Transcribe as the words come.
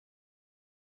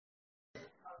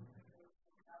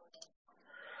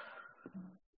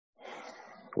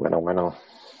Bueno.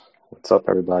 What's up,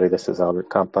 everybody? This is Albert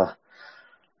Campa,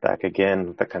 back again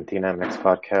with the Cantina MX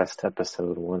podcast,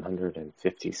 episode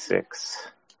 156.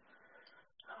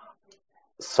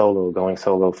 Going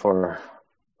solo for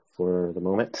the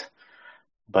moment,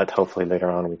 but hopefully later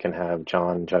on we can have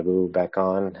John Jagu back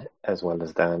on, as well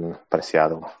as Dan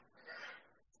Preciado.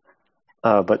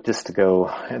 But just to go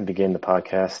and begin the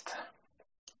podcast,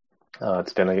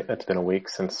 it's been a week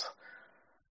since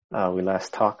we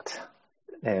last talked.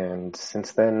 And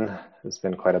since then, there's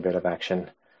been quite a bit of action.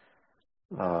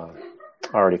 I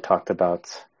already talked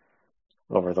about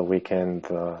over the weekend,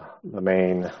 the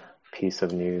main piece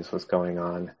of news was going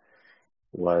on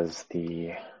was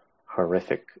the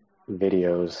horrific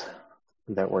videos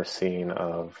that we're seeing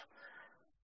of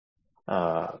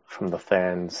from the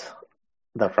fans,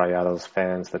 the Rayados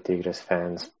fans, the Tigres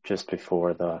fans, just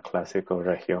before the Clásico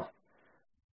Regio.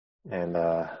 And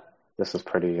this was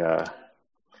pretty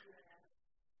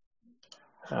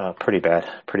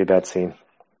bad scene.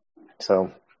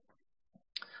 So,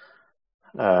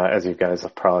 as you guys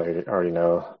probably already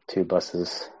know, two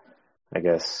buses, I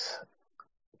guess,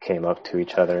 came up to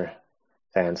each other.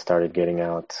 Fans started getting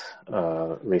out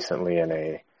recently in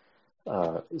a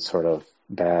sort of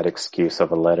bad excuse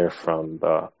of a letter from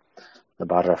the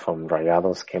Barra from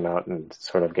Rayados came out and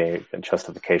sort of gave a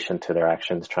justification to their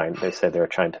actions. They said they were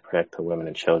trying to protect the women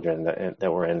and children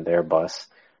that were in their bus.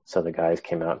 So the guys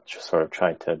came out and sort of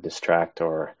tried to distract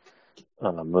or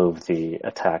move the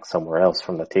attack somewhere else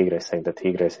from the Tigres, saying the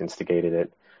Tigres instigated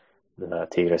it. The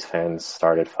Tigres fans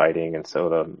started fighting, and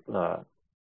so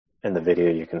in the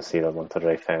video you can see the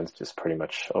Monterrey fans just pretty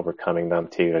much overcoming them.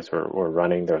 Tigres were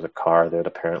running. There was a car that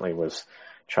apparently was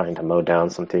trying to mow down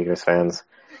some Tigres fans,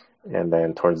 and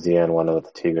then towards the end, one of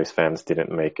the Tigres fans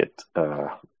didn't make it,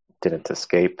 didn't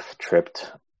escape,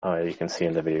 tripped. You can see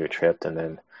in the video tripped, and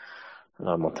then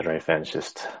Monterrey fans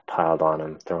just piled on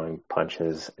him, throwing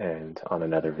punches, and on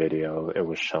another video, it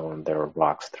was shown there were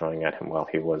rocks throwing at him while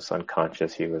he was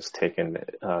unconscious. He was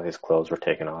his clothes were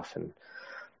taken off, and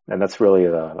that's really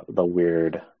the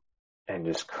weird and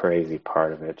just crazy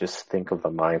part of it. Just think of the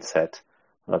mindset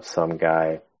of some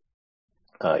guy.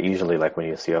 Usually, like when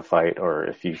you see a fight, or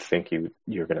if you think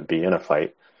you're going to be in a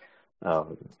fight,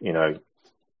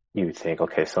 you think,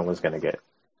 okay, it's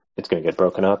going to get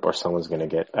broken up, or someone's going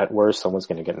to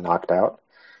get knocked out.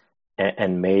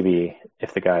 And maybe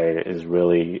if the guy is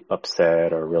really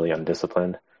upset or really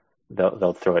undisciplined,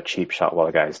 they'll throw a cheap shot while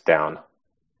the guy's down,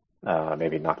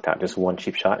 maybe knocked out, just one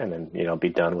cheap shot, and then, be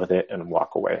done with it and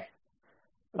walk away.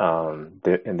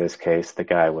 In this case, the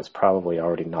guy was probably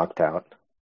already knocked out,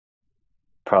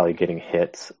 probably getting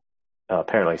hit,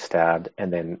 apparently stabbed,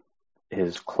 and then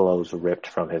his clothes ripped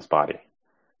from his body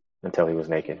until he was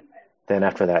naked. Then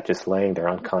after that, just laying there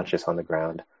unconscious on the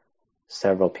ground,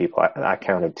 several people, I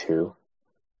counted two,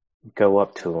 go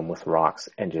up to him with rocks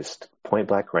and just point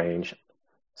blank range,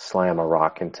 slam a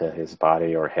rock into his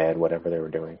body or head, whatever they were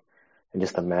doing. And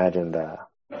just imagine the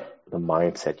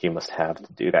mindset you must have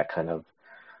to do that kind of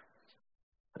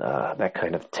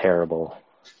terrible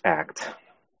act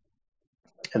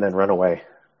and then run away.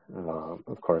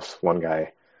 Of course, one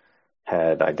guy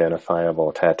had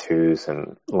identifiable tattoos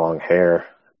and long hair.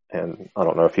 And I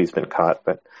don't know if he's been caught,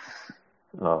 but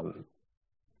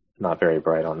not very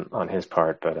bright on his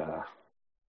part. But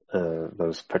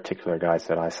those particular guys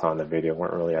that I saw in the video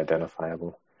weren't really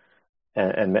identifiable.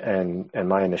 And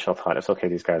my initial thought is, okay,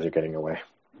 these guys are getting away.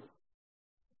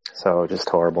 So just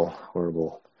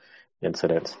horrible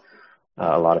incidents.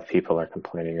 A lot of people are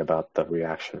complaining about the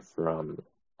reaction from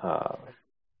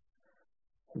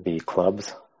the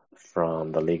clubs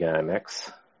from the Liga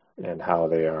MX. And how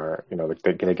they are,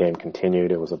 the game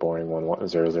continued. It was a boring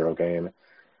 1-0 game.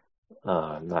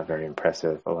 Not very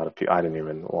impressive. A lot of people, I didn't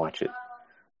even watch it.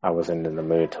 I wasn't in the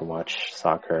mood to watch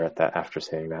soccer after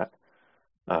seeing that.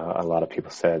 A lot of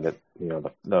people said that,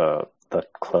 the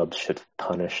clubs should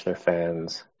punish their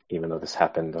fans, even though this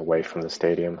happened away from the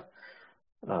stadium.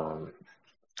 The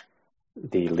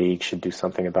league should do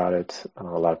something about it. A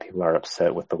lot of people are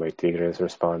upset with the way Tigres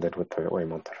responded, with the way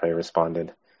Monterrey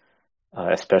responded.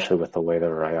 Especially with the way the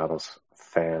Rayados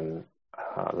fan,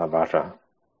 La Barra,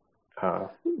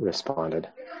 responded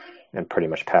and pretty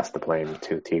much passed the blame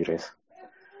to Tigres.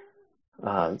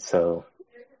 And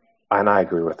I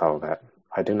agree with all of that.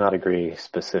 I do not agree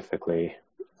specifically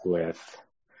with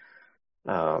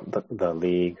the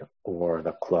league or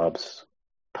the clubs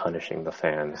punishing the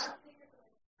fans.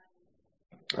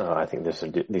 I think these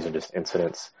are just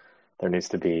incidents. There needs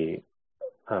to be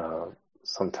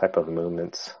some type of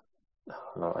movements,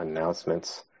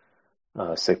 announcements.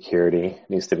 Security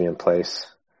needs to be in place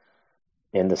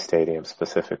in the stadium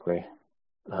specifically.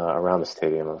 around the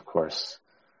stadium, of course,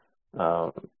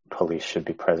 police should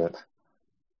be present,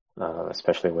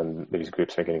 especially when these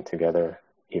groups are getting together,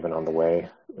 even on the way.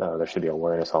 There should be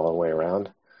awareness all the way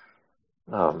around.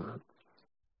 But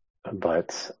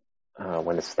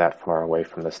when it's that far away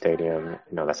from the stadium,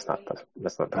 that's not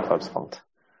the club's fault.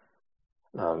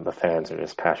 The fans are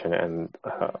just passionate, and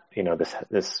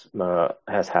this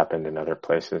has happened in other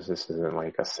places. This isn't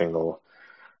like a single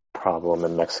problem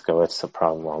in Mexico. It's a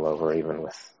problem all over, even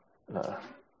with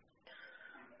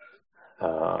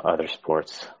other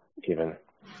sports, even.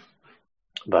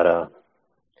 But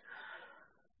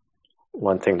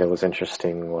one thing that was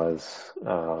interesting was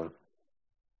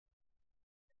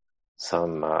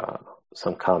some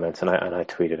comments, and I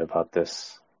tweeted about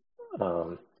this.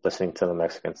 Listening to the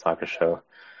Mexican Soccer Show,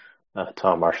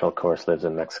 Tom Marshall, of course, lives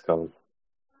in Mexico,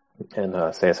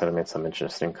 and Cesar made some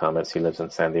interesting comments. He lives in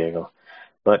San Diego,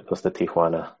 but goes to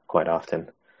Tijuana quite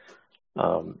often.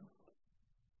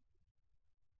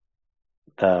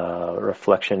 The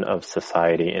reflection of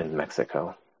society in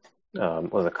Mexico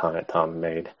was a comment Tom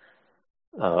made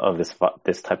of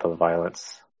this type of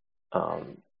violence,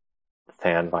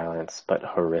 fan violence, but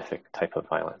horrific type of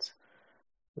violence,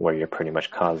 where you're pretty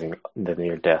much causing the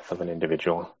near death of an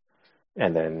individual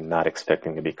and then not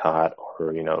expecting to be caught,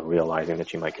 or realizing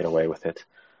that you might get away with it.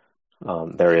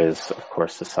 There is, of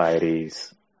course,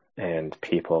 societies and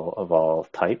people of all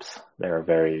types. There are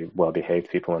very well-behaved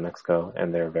people in Mexico,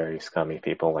 and there are very scummy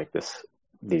people like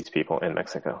these people in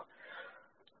Mexico.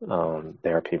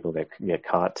 There are people that get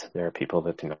caught. There are people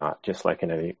that do not, just like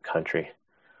in any country.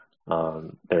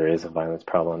 There is a violence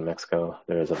problem in Mexico.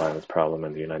 There is a violence problem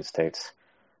in the United States.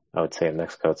 I would say in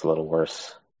Mexico it's a little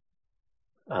worse.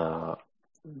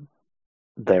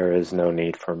 There is no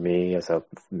need for me as a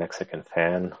Mexican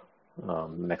fan,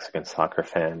 Mexican soccer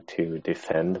fan, to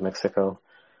defend Mexico,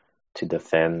 to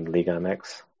defend Liga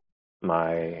MX.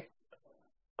 My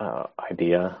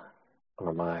idea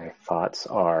or my thoughts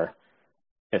are,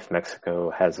 if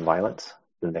Mexico has violence,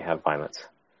 then they have violence.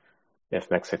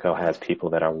 If Mexico has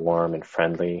people that are warm and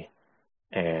friendly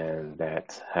and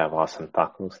that have awesome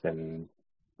tacos, then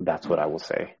that's what I will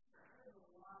say.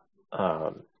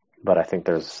 But I think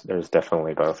there's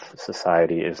definitely both.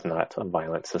 Society is not a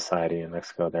violent society in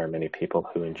Mexico. There are many people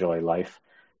who enjoy life,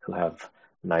 who have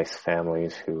nice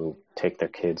families, who take their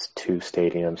kids to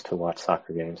stadiums to watch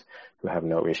soccer games, who have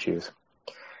no issues.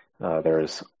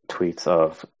 There's tweets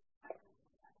of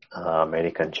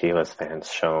America and Chivas fans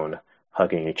shown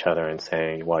hugging each other and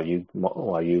saying, while you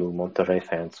Monterrey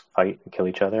fans fight and kill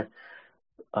each other,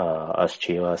 us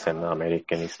Chivas and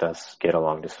Americanistas get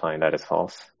along just fine. That is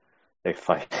false. They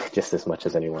fight just as much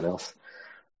as anyone else.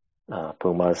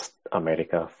 Pumas,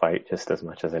 America fight just as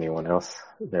much as anyone else.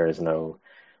 There is no,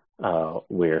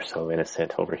 we're so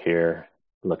innocent over here.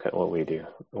 Look at what we do.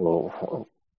 Well,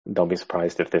 don't be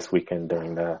surprised if this weekend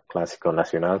during the Clásico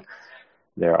Nacional,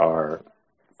 there are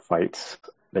fights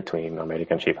between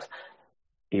America and Chivas.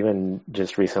 Even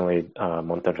just recently,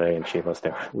 Monterrey and Chivas,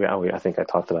 I think I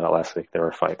talked about it last week. There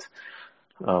were fights.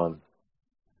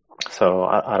 So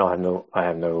I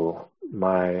have no,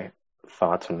 my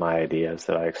thoughts and my ideas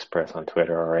that I express on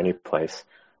Twitter or any place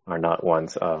are not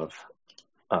ones of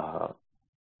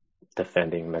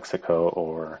defending Mexico,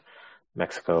 or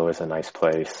Mexico is a nice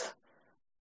place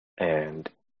and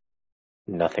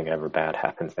nothing ever bad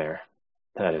happens there.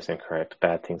 That is incorrect.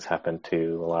 Bad things happen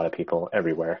to a lot of people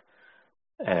everywhere.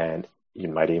 And you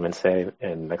might even say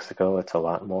in Mexico, it's a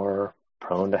lot more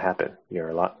prone to happen. You're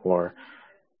a lot more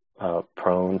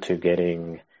prone to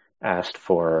getting asked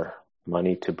for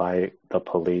money to buy the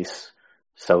police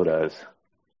sodas,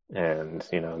 and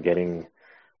getting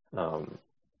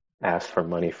asked for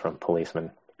money from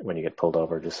policemen when you get pulled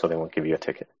over, just so they won't give you a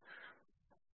ticket.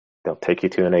 They'll take you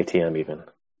to an ATM even.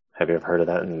 Have you ever heard of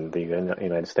that in the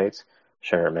United States?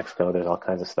 Sure, in Mexico there's all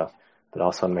kinds of stuff, but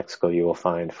also in Mexico you will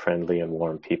find friendly and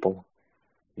warm people.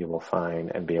 You will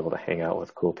find and be able to hang out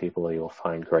with cool people. You will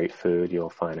find great food. You will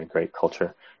find a great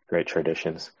culture, great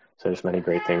traditions. So there's many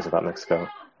great things about Mexico,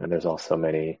 and there's also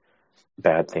many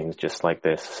bad things just like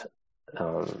this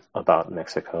about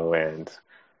Mexico, and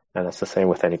that's the same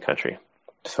with any country.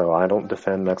 So I don't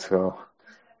defend Mexico.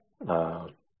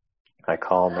 I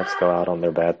call Mexico out on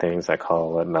their bad things. I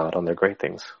call them out on their great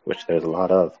things, which there's a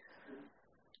lot of,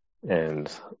 and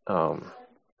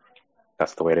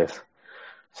that's the way it is.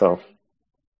 So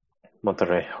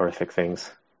Monterrey, horrific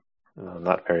things.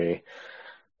 Not very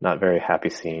happy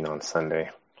scene on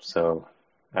Sunday. So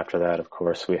after that, of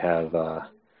course, we have,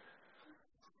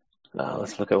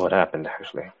 let's look at what happened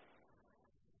actually.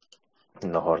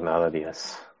 In the Jornada 10,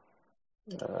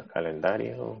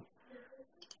 calendario.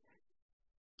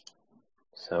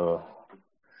 So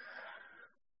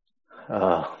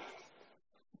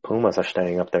Pumas are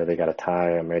staying up there. They got a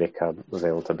tie. America was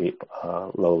able to beat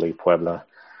lowly Puebla.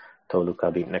 Toluca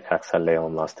beat Necaxa.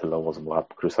 León lost to Lobos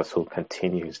WAP. Cruz Azul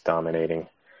continues dominating.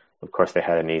 Of course, they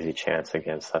had an easy chance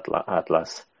against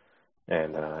Atlas.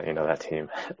 And, that team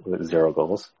with 0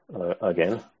 goals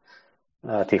again.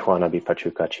 Tijuana beat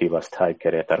Pachuca. Chivas tied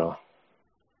Querétaro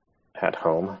at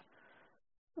home.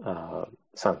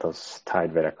 Santos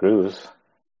tied Veracruz.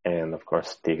 And, of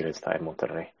course, Tigres tied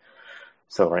Monterrey.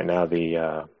 So right now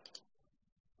the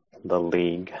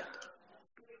league,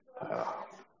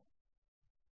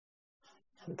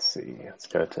 let's see, let's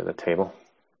go to the table.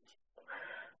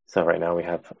 So right now we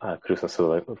have Cruz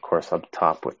Azul, of course, up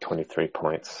top with 23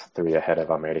 points, 3 ahead of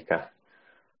America,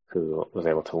 who was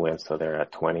able to win. So they're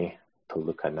at 20,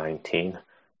 Toluca 19,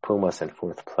 Pumas in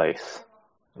 4th place.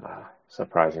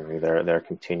 Surprisingly, they're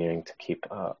continuing to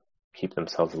keep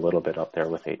themselves a little bit up there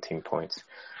with 18 points.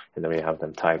 And then we have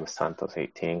them tied with Santos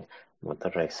 18,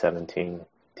 Monterrey 17,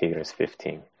 Tigres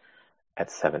 15 at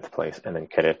 7th place, and then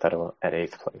Querétaro at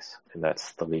 8th place. And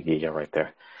that's the Liguilla right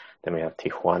there. Then we have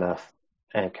Tijuana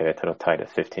and Querétaro tied at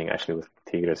 15, actually with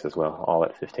Tigres as well, all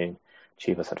at 15.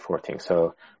 Chivas at 14.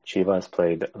 So Chivas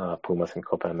played Pumas in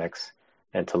Copa MX.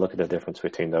 And to look at the difference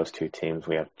between those two teams,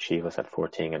 we have Chivas at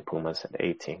 14 and Pumas at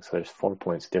 18. So there's 4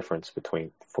 points difference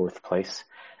between 4th place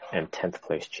and 10th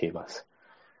place Chivas.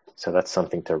 So that's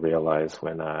something to realize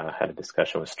when I had a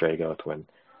discussion with Stragoat when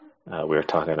we were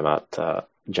talking about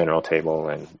general table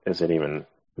and is it even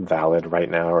valid right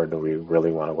now, or do we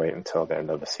really want to wait until the end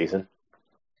of the season?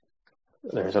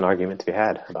 There's an argument to be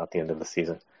had about the end of the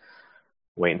season.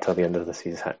 Wait until the end of the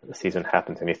season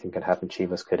happens. Anything can happen.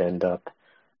 Chivas could end up,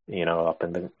 up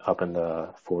in the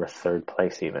 4th, 3rd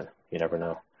place even. You never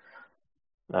know.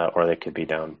 Or they could be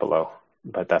down below.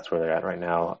 But that's where they're at right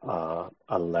now.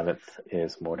 11th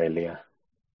is Morelia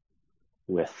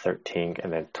with 13,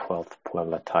 and then 12th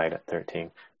Puebla tied at 13.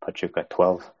 Pachuca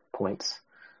 12 points.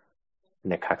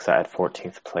 Necaxa at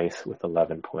 14th place with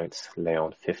 11 points.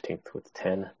 León 15th with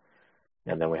 10.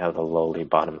 And then we have the lowly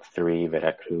bottom 3,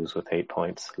 Veracruz with 8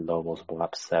 points, Lobos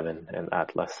WAP 7, and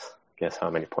Atlas. Guess how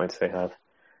many points they have?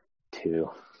 2,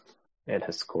 and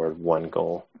has scored 1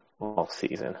 goal all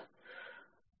season.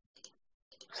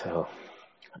 So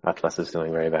Atlas is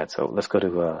doing very bad. So let's go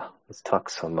to let's talk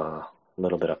some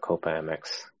little bit of Copa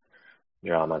MX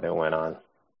drama that went on.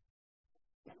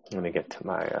 Let me get to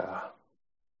my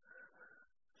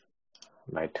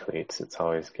my tweets. It's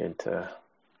always good to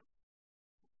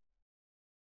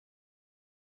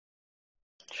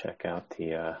check out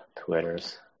the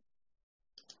Twitters.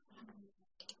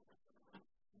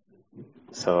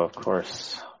 So of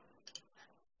course,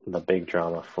 the big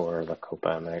drama for the Copa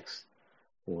MX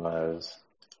was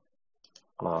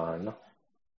on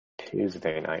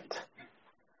Tuesday night.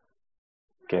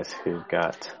 Guess who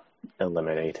got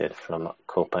eliminated from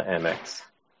Copa MX?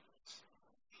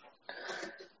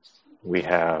 We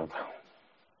have,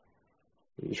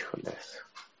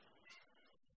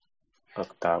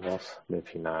 octavos de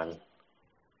final,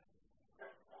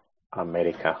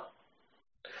 América.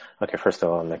 Okay, first of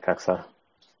all, Necaxa.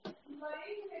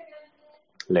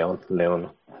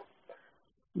 León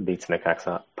beats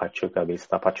Necaxa. Pachuca beats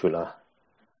Tapachula.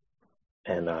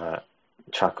 And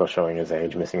Chaco showing his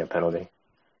age, missing a penalty.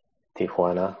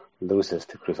 Tijuana loses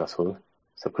to Cruz Azul.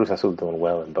 So Cruz Azul doing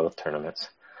well in both tournaments.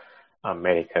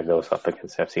 America goes up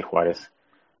against FC Juárez,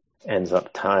 ends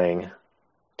up tying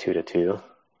 2-2,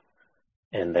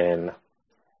 and then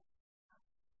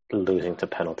losing to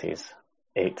penalties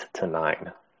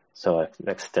 8-9. So an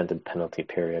extended penalty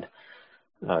period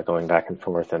going back and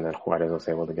forth, and then Juárez was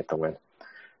able to get the win.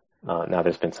 Now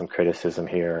there's been some criticism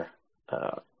here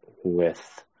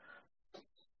with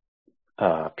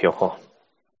Piojo,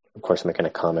 of course, making a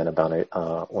comment about it.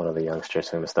 One of the youngsters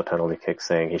who missed the penalty kick,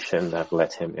 saying he shouldn't have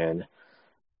let him in.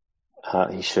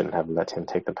 He shouldn't have let him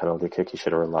take the penalty kick. He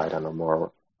should have relied on a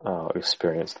more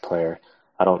experienced player.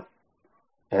 And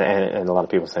a lot of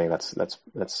people saying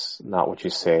that's not what you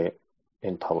say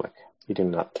in public. You do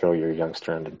not throw your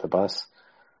youngster under the bus.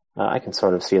 I can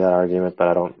sort of see that argument, but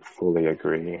I don't fully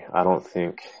agree. I don't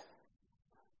think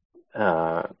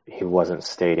he wasn't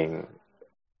stating.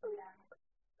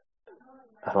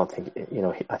 I don't think,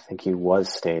 I think he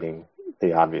was stating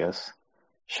the obvious.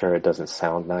 Sure, it doesn't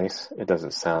sound nice. It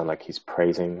doesn't sound like he's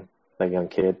praising the young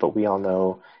kid, but we all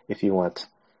know if you want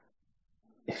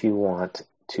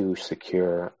to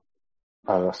secure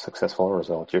a successful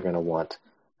result, you're going to want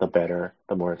the better,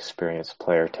 the more experienced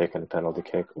player taking the penalty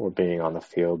kick or being on the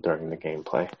field during the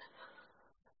gameplay.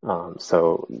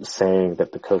 So saying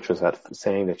that the coach was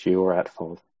saying that you were at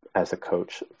fault as a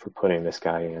coach for putting this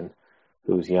guy in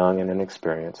who's young and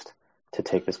inexperienced to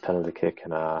take this penalty kick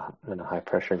in a high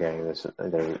pressure game.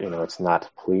 It's not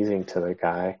pleasing to the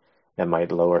guy. It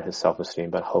might lower his self-esteem,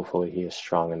 but hopefully he is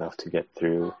strong enough to get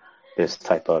through this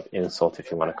type of insult,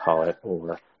 if you want to call it,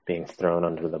 or being thrown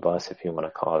under the bus, if you want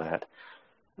to call that.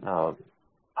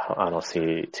 I don't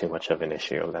see too much of an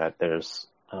issue of that. There's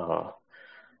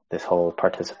this whole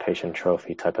participation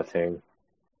trophy type of thing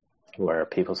where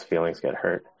people's feelings get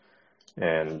hurt,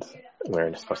 and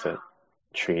we're supposed to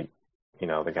treat,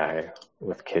 the guy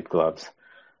with kid gloves.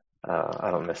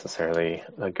 I don't necessarily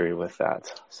agree with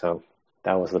that. So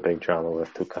that was the big drama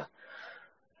with Tuca.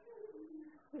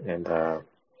 And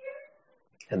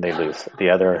they lose. The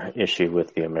other issue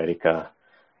with the America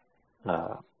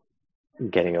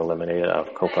getting eliminated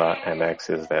of Copa MX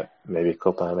is that maybe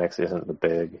Copa MX isn't the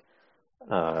big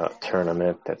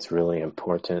tournament that's really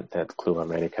important that Club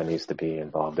America needs to be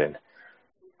involved in,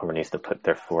 or needs to put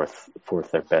their forth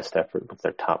their best effort with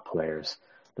their top players.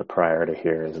 The priority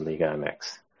here is Liga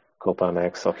MX. Copa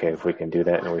MX, okay, if we can do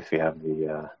that, and if we have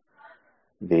the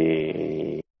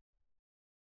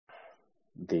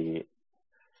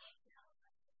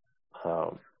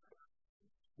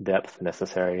depth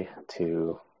necessary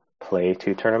to play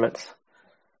two tournaments,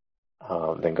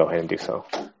 then go ahead and do so.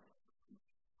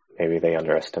 Maybe they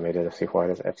underestimated FC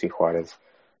Juarez. FC Juarez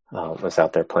was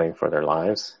out there playing for their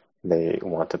lives. They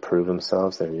want to prove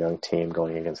themselves. They're a young team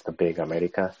going against the big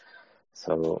America.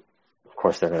 So, of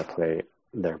course, they're going to play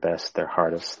their best, their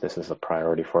hardest. This is a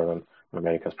priority for them.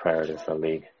 America's priority is the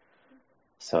league.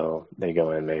 So they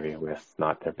go in maybe with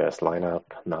not their best lineup,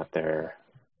 not their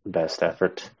best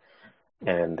effort,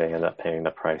 and they end up paying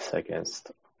the price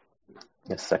against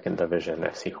the second division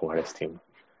FC Juarez team.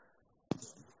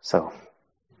 So,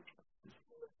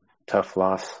 tough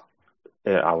loss.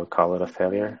 I would call it a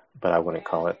failure, but I wouldn't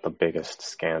call it the biggest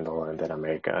scandal and that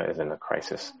America is in a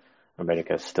crisis.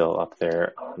 America is still up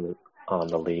there on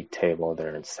the league table.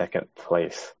 They're in second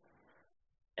place.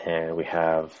 And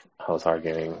I was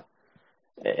arguing,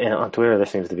 and on Twitter there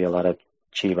seems to be a lot of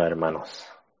Chiva hermanos,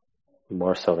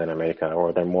 more so than America,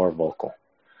 or they're more vocal.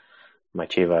 My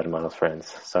Chiva hermanos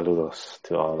friends, saludos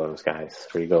to all those guys.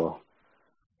 Rigo,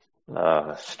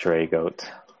 Stray Goat,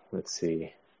 let's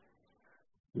see,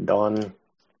 Don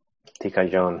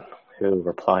Ticajon, who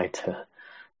replied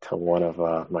to one of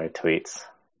my tweets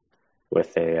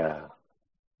with a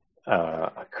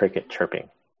cricket chirping.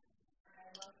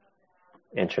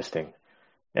 Interesting.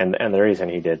 And the reason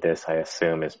he did this, I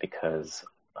assume, is because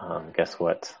guess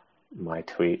what? My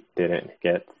tweet didn't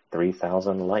get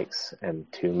 3,000 likes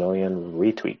and 2 million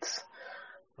retweets.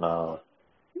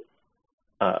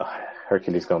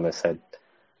 Hercules Gomez said,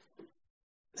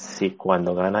 si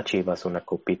cuando gana Chivas una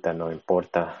copita no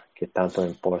importa, que tanto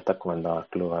importa cuando a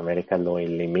Club América lo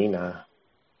elimina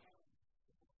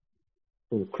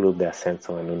un club de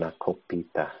ascenso en una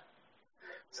copita.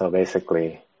 So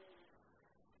basically,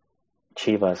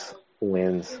 Chivas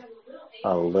wins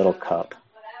a little cup,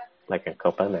 like in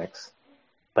Copa MX,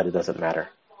 but it doesn't matter.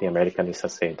 The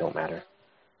Americanistas say it don't matter.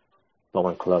 But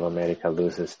when Club America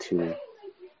loses to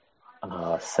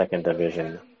a second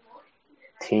division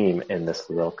team in this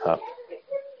little cup,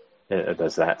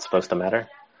 does that supposed to matter?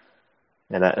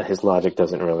 And that his logic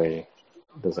doesn't really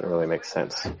make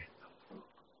sense.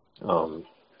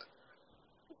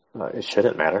 It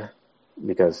shouldn't matter,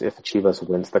 because if Chivas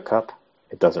wins the cup,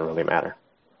 it doesn't really matter,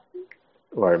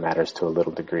 or it matters to a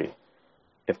little degree.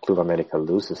 If Club America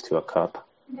loses the cup,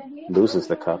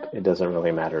 it doesn't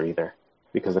really matter either,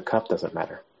 because the cup doesn't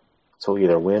matter. So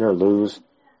either win or lose,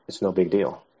 it's no big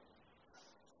deal.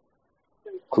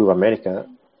 Club America,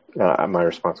 my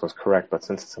response was correct, but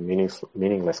since it's a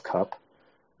meaningless cup,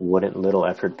 wouldn't little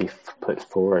effort be put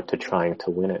forward to trying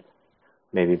to win it?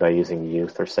 Maybe by using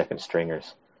youth or second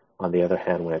stringers. On the other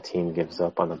hand, when a team gives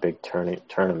up on the big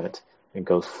tournament and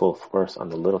goes full force on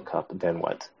the little cup, then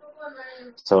what?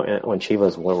 So when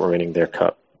Chivas were winning their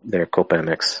cup, their Copa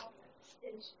MX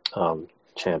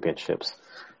championships,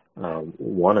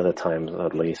 one of the times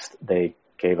at least, they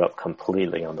gave up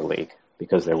completely on the league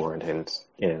because they weren't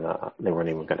they weren't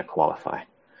even going to qualify.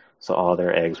 So all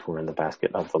their eggs were in the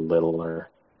basket of the littler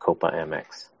Copa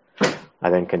MX. I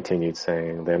then continued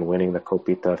saying, then winning the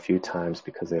Copita a few times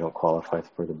because they don't qualify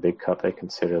for the big cup, they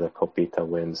consider the Copita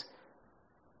wins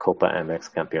Copa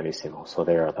MX Campeonissimo. So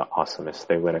they are the awesomest.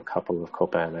 They win a couple of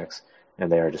Copa MX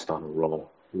and they are just on a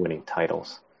roll, winning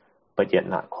titles, but yet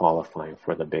not qualifying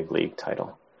for the big league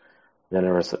title. Then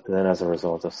as a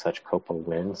result of such Copa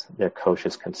wins, their coach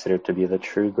is considered to be the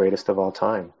true greatest of all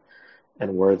time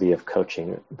and worthy of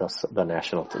coaching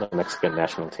the Mexican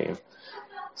national team.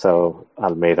 So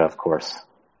Almeida, of course,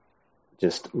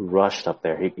 just rushed up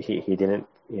there. He didn't,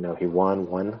 he won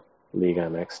one Liga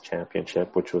MX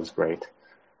championship, which was great,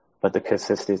 but the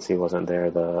consistency wasn't there.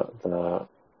 The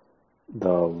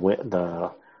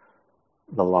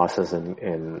losses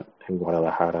in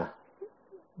Guadalajara,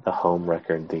 the home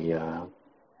record,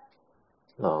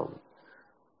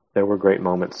 there were great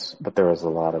moments, but there was a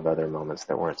lot of other moments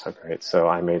that weren't so great. So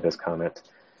I made this comment,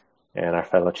 and our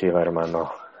fellow Chiva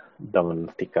hermano, Don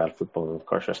Ticar Football, of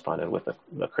course, responded with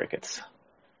the crickets.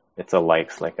 It's a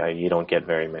likes, you don't get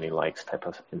very many likes type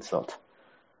of insult.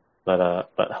 But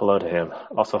hello to him.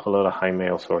 Also hello to Jaime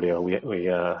Osorio.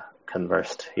 We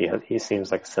conversed. He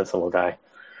seems like a sensible guy.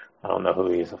 I don't know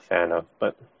who he's a fan of,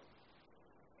 but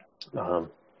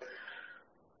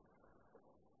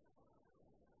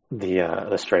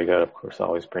the stray goat, of course,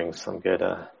 always brings some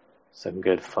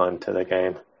good fun to the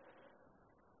game.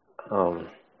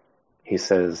 He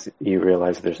says, you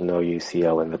realize there's no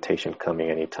UCL invitation coming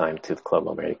anytime to the Club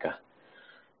America.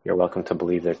 You're welcome to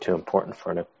believe they're too important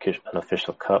for an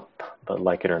official cup, but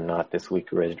like it or not, this weak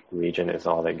region is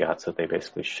all they got, so they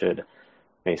basically should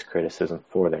face criticism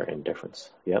for their indifference.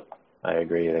 Yep, I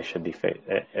agree. They should be.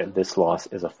 This loss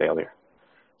is a failure.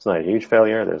 It's not a huge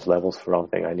failure. There's levels for all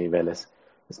thing. I need Vélez.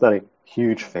 It's not a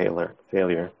huge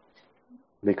failure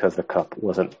because the cup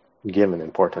wasn't given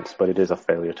importance, but it is a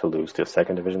failure to lose to a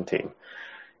second division team,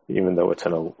 even though it's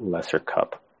in a lesser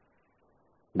cup.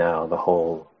 Now, the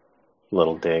whole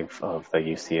little dig of the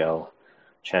UCL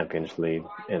Champions League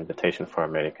invitation for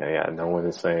America. Yeah, no one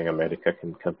is saying America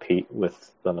can compete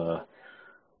with the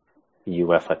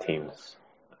UEFA teams.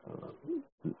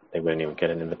 They wouldn't even get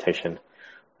an invitation.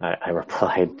 I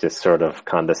replied just sort of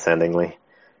condescendingly,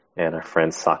 and our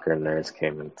friends soccer nerds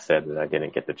came and said that I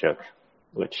didn't get the joke,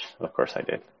 which of course I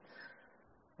did.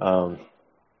 Our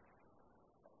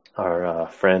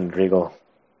friend Rigo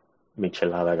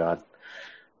Michelada God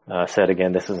said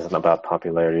again, this isn't about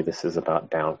popularity. This is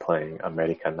about downplaying.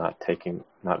 America not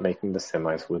making the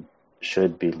semis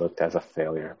should be looked as a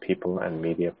failure. People and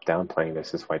media downplaying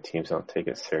this is why teams don't take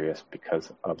it serious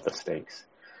because of the stakes.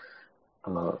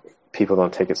 People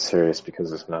don't take it serious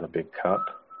because it's not a big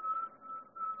cup.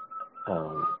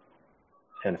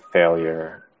 And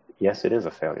failure, yes, it is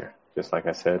a failure, just like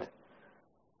I said,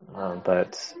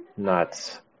 but not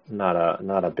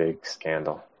a big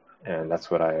scandal. And that's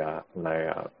what when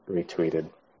I retweeted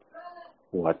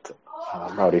what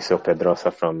Mauricio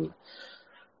Pedrosa from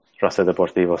Raza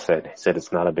Deportivo said. He said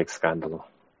it's not a big scandal.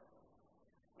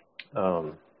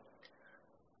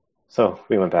 So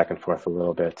we went back and forth a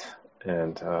little bit,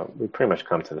 and we pretty much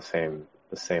come to the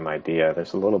same idea.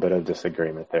 There's a little bit of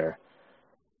disagreement there,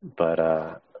 but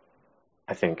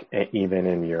I think even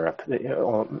in Europe,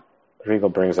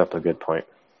 Rigo brings up a good point.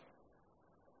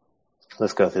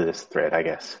 Let's go through this thread, I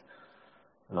guess.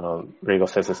 Rigo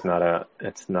says it's not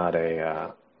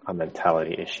a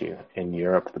mentality issue. In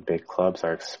Europe, the big clubs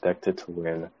are expected to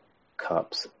win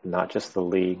cups, not just the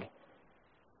league.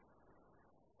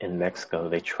 In Mexico,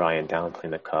 they try and downplay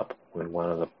the cup when one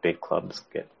of the big clubs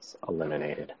gets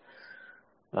eliminated.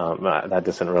 That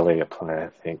doesn't really apply. I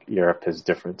think Europe is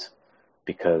different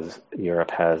because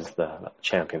Europe has the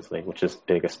Champions League, which is the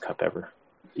biggest cup ever,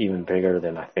 even bigger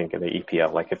than I think in the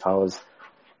EPL. Like if I was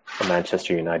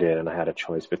Manchester United and I had a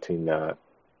choice between the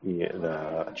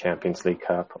Champions League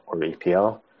Cup or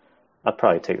EPL, I'd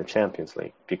probably take the Champions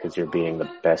League because you're beating the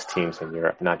best teams in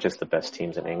Europe, not just the best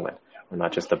teams in England, or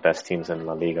not just the best teams in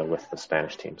La Liga with the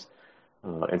Spanish teams.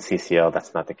 In CCL,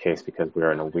 that's not the case because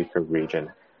we're in a weaker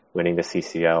region. Winning the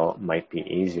CCL might be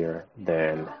easier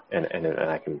than, and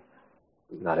I can,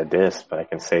 not a diss, but I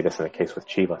can say this in the case with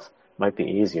Chivas, might be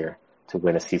easier to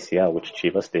win a CCL, which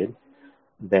Chivas did,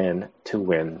 than to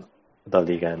win the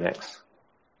Liga MX,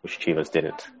 which Chivas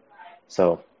didn't.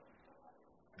 So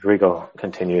Rigo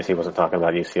continues. He wasn't talking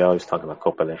about UCL. He was talking about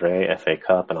Copa del Rey, FA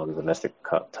Cup, and all the domestic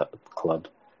club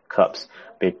cups.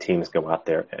 Big teams go out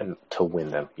there and to win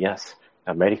them. Yes,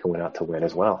 America went out to win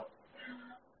as well.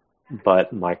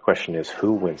 But my question is,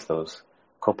 who wins those?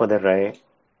 Copa del Rey,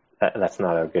 that's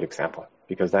not a good example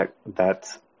because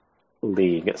that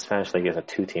league, Spanish league, is a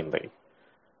two-team league.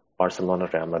 Barcelona,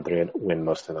 Real Madrid win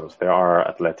most of those. There are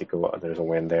Atletico, there's a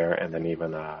win there, and then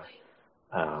even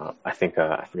I think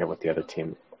I forget what the other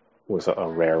team was, a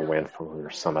rare win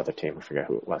for some other team. I forget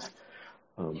who it was.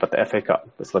 But the FA Cup,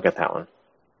 let's look at that one.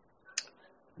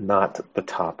 Not the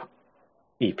top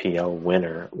EPL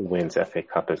winner wins FA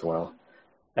Cup as well.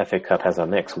 FA Cup has a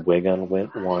mix. Wigan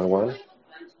won one.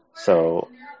 So,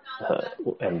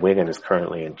 and Wigan is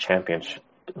currently in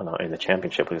the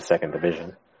championship with the second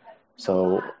division.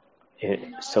 So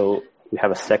we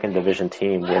have a second division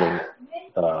team winning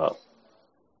the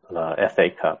FA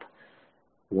Cup,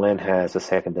 when has a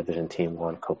second division team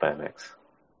won Copa MX?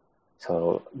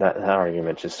 So that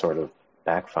argument just sort of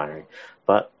backfiring.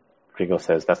 But Rigo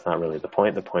says that's not really the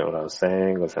point. The point, what I was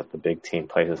saying, was that the big team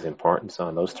places importance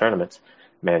on those tournaments.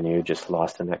 Man U just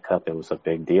lost in that cup. It was a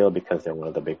big deal because they're one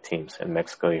of the big teams. In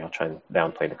Mexico, you'll try and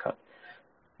downplay the cup.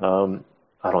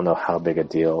 I don't know how big a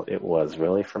deal it was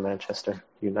really for Manchester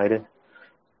United.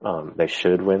 They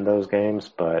should win those games,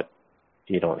 but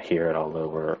you don't hear it all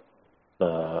over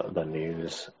the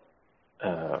news.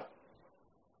 I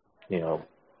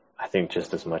think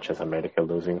just as much as America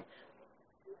losing,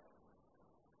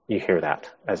 you hear that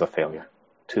as a failure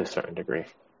to a certain degree.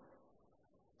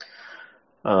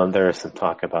 There is some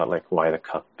talk about like why the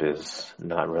cup is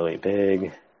not really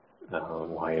big.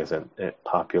 Why isn't it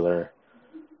popular?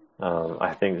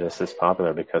 I think this is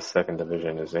popular because second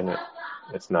division is in it.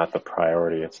 It's not the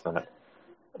priority. It's not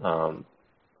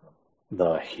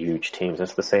the huge teams.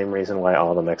 It's the same reason why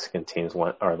all the Mexican teams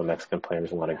the Mexican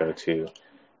players want to go to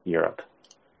Europe,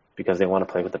 because they want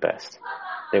to play with the best.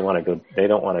 They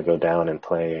don't want to go down and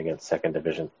play against second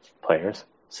division players,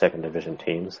 second division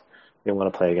teams. They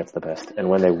want to play against the best. And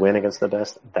when they win against the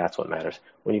best, that's what matters.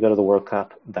 When you go to the World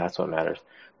Cup, that's what matters.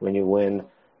 When you win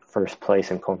first place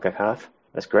in CONCACAF,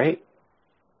 that's great.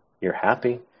 You're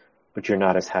happy, but you're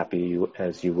not as happy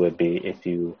as you would be if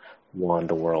you won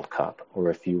the World Cup or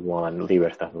if you won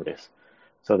Libertadores.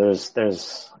 So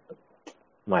there's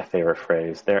my favorite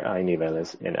phrase. There hay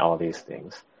niveles in all these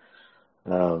things.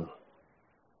 So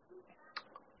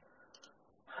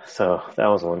that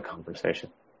was one conversation.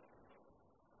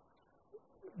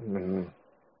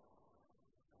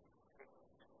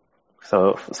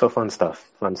 So fun stuff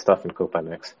in Copa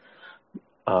MX.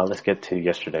 Let's get to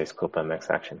yesterday's Copa MX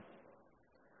action.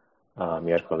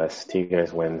 Miércoles,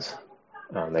 Tigres wins.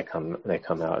 They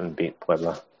come out and beat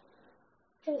Puebla,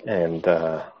 and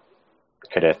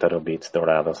Querétaro beats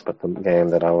Dorados. But the game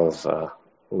that I was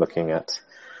looking at,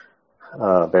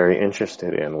 very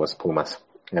interested in, was Pumas,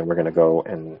 and we're going to go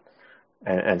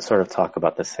and sort of talk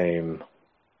about the same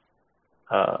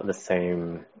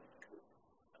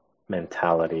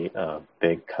mentality of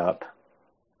big cup,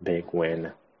 big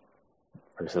win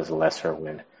versus lesser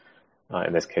win.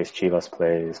 In this case, Chivas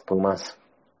plays Pumas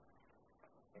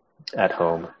at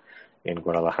home in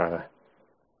Guadalajara.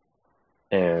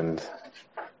 And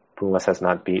Pumas has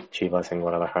not beat Chivas in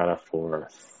Guadalajara for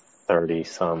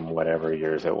 30-some whatever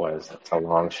years it was. It's a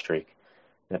long streak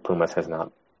that Pumas has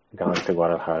not gone to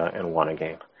Guadalajara and won a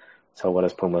game. So what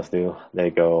does Pumas do? They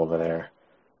go over there.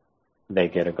 They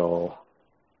get a goal.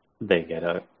 They get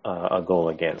a goal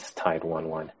against, tied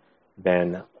 1-1.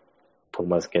 Then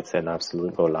Pumas gets an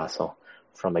absolute golazo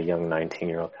from a young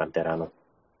 19-year-old canterano,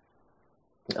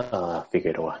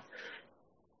 Figueroa.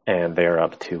 And they're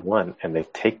up 2-1. And they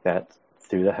take that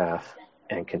through the half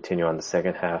and continue on the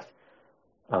second half.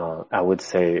 I would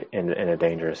say in a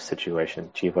dangerous situation.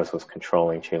 Chivas was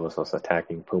controlling, Chivas was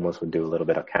attacking. Pumas would do a little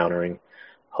bit of countering,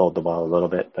 hold the ball a little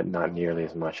bit, but not nearly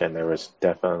as much. And there was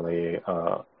definitely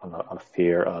a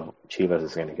fear of Chivas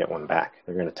is going to get one back.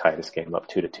 They're going to tie this game up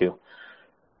 2-2.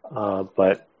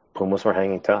 But Pumas were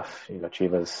hanging tough.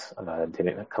 Chivas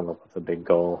didn't come up with a big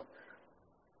goal,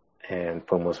 and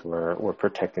Pumas were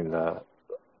protecting the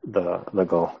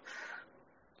goal.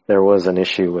 There was an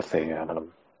issue with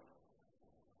an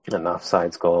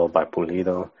offsides goal by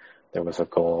Pulido. There was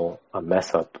a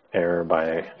mess-up error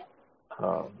by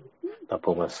the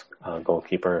Pumas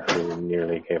goalkeeper, who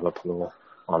nearly gave up a goal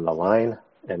on the line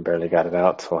and barely got it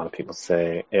out. So a lot of people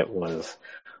say it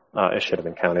should have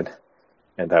been counted,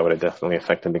 and that would have definitely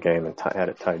affected the game and had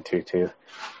it tied 2-2.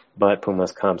 But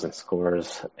Pumas comes and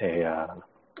scores a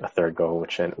third goal,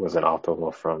 which was an auto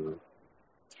goal from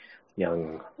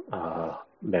young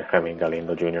Benjamin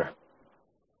Galindo Jr.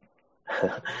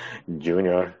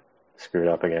 Junior screwed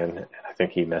up again. I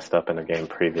think he messed up in a game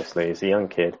previously. He's a young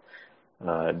kid,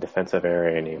 defensive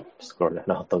area, and he scored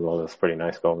an auto goal. It was a pretty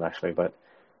nice goal, actually, but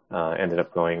ended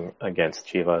up going against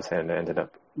Chivas, and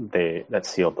that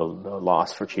sealed the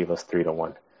loss for Chivas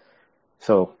 3-1.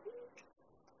 So,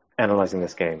 analyzing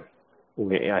this game,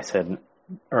 I said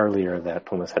earlier that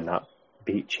Pumas had not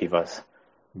beat Chivas,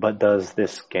 but does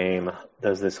this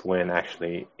win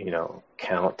actually,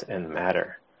 count and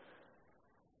matter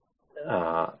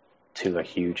to a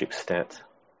huge extent?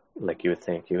 Like you would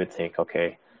think,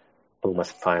 okay,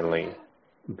 Pumas finally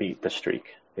beat the streak.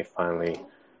 They finally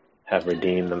have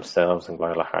redeemed themselves in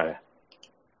Guadalajara.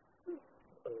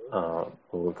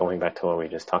 Going back to what we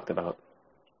just talked about,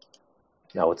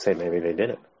 I would say maybe they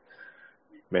did it.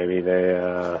 Maybe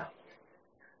they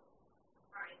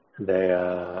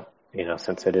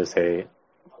since it is a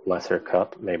lesser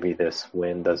cup, maybe this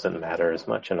win doesn't matter as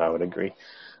much, and I would agree.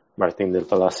 Martin del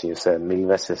Palacio said, mil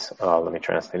veces, let me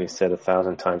translate, he said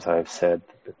 1,000 times I've said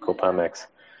the Copa MX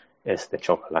is the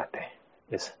chocolate.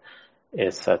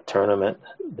 It's a tournament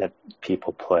that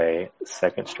people play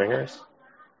second stringers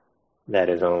that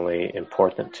is only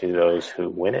important to those who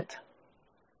win it.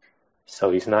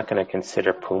 So he's not going to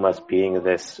consider Pumas being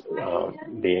this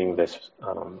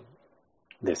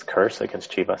curse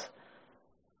against Chivas.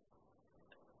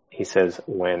 He says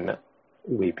when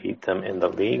we beat them in the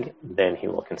league, then he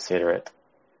will consider it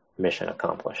mission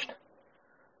accomplished.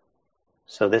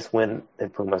 So this win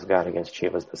that Pumas got against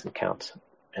Chivas doesn't count,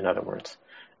 in other words.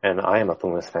 And I am a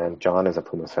Pumas fan. John is a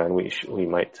Pumas fan. We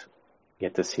might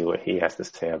get to see what he has to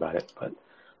say about it, but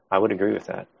I would agree with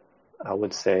that. I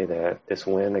would say that this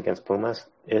win against Pumas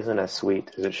isn't as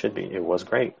sweet as it should be. It was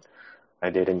great.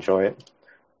 I did enjoy it,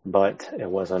 but it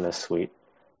wasn't as sweet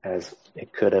as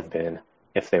it could have been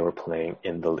if they were playing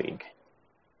in the league.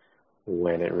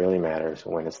 When it really matters,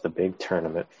 when it's the big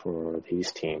tournament for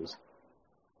these teams,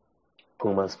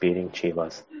 Pumas beating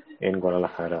Chivas in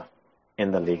Guadalajara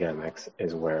in the Liga MX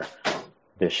is where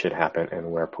this should happen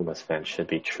and where Pumas fans should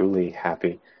be truly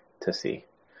happy to see.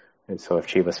 And so if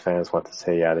Chivas fans want to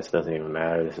say, yeah, this doesn't even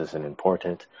matter, this isn't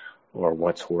important, or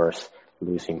what's worse,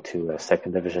 losing to a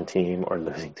second division team or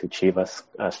losing to Chivas,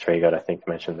 Straygut, I think,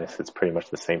 mentioned this, it's pretty much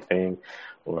the same thing,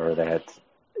 or that,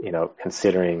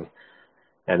 considering,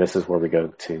 and this is where we go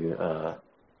to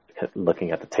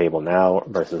looking at the table now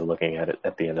versus looking at it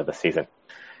at the end of the season.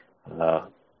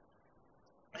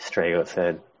 Straygut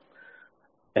said,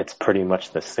 it's pretty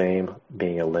much the same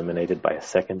being eliminated by a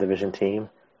second division team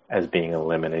as being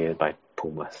eliminated by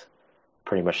Pumas.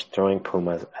 Pretty much throwing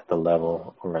Pumas at the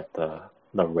level or at the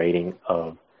rating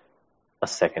of a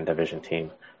second division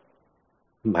team.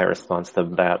 My response to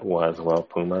that was, well,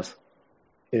 Pumas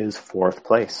is 4th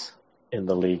place in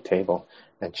the league table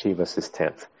and Chivas is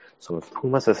 10th. So if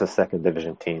Pumas is a second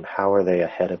division team, how are they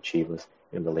ahead of Chivas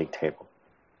in the league table?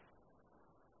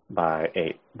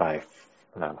 By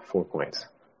 4 points.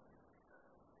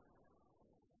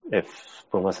 If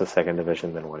Pumas is second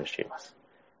division, then what is Chivas?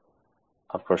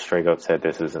 Of course, Straygut said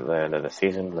this isn't the end of the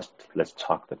season. Let's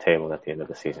talk the table at the end of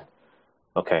the season.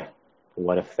 Okay,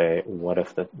 what if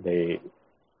the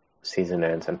season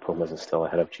ends and Pumas is still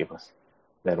ahead of Chivas?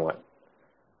 Then what?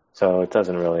 So it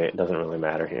doesn't really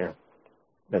matter here.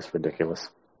 It's ridiculous.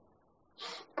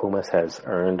 Pumas has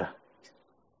earned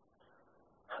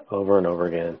over and over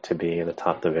again to be in the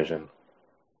top division.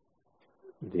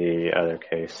 The other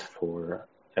case for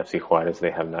FC Juarez,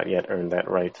 they have not yet earned that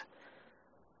right,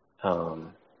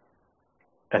 and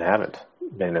haven't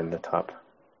been in the top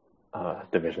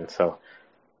division. So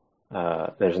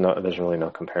there's really no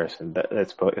comparison.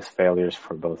 It's failures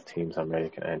for both teams,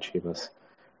 America and Chivas.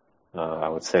 I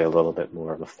would say a little bit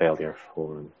more of a failure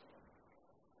for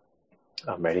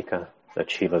America. The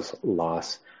Chivas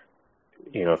loss,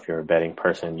 if you're a betting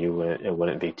person, it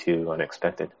wouldn't be too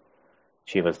unexpected.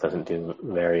 Chivas doesn't do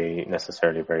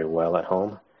necessarily very well at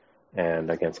home, and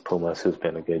against Pumas, who's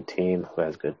been a good team, who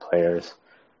has good players,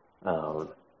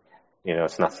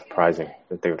 it's not surprising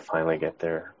that they would finally get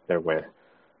their win.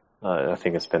 I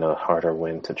think it's been a harder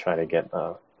win to try to get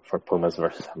for Pumas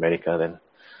versus America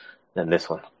than this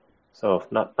one. So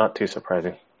not too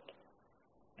surprising.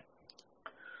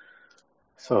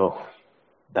 So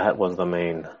that was the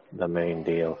main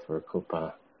deal for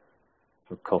Copa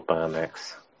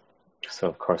MX. So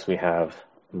of course we have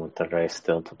Monterrey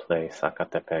still to play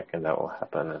Zacatepec, and that will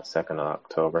happen on 2nd of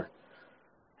October.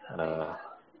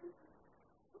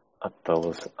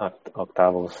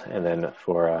 Octavos, and then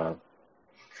for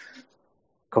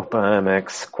Copa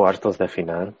MX Cuartos de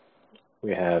Final,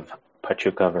 we have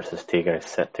Pachuca versus Tigres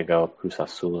set to go. Cruz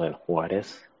Azul and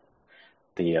Juarez.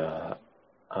 The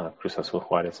Cruz Azul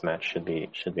Juarez match should be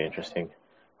interesting.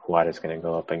 Juarez is going to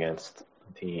go up against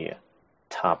the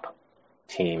top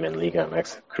team in Liga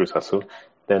MX, Cruz Azul,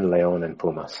 then León and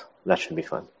Pumas. That should be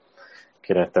fun.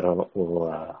 Querétaro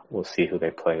will see who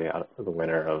they play. The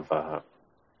winner of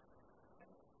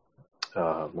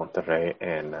Monterrey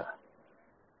and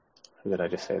who did I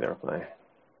just say they were playing?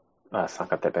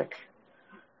 Zacatepec.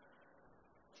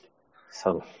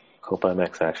 So Copa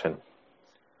MX action.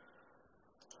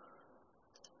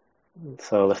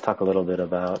 So let's talk a little bit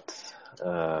about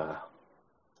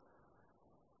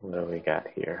what do we got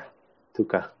here?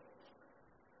 Tuca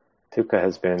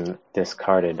has been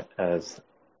discarded as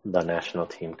the national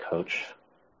team coach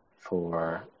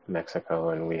for Mexico,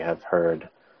 and we have heard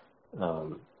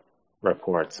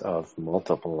reports of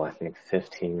multiple, I think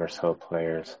 15 or so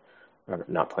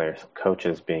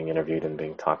coaches being interviewed and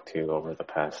being talked to over the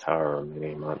past however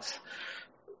many months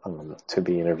to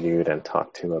be interviewed and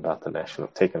talked to about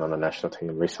taking on the national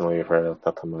team. Recently, we've heard of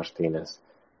Tata Martino,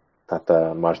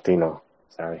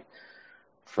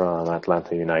 from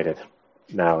Atlanta United.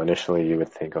 Now, initially, you would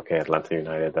think, okay, Atlanta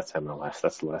United, that's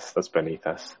MLS, that's beneath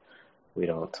us. We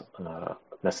don't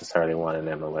necessarily want an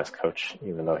MLS coach,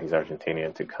 even though he's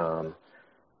Argentinian, to come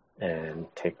and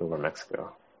take over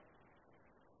Mexico.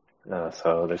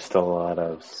 So there's still a lot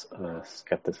of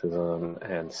skepticism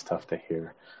and stuff to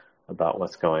hear about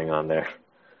what's going on there.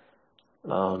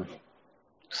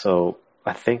 So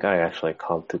I think I actually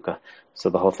called Tuca. So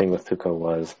the whole thing with Tuca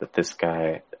was that this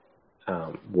guy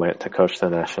went to coach the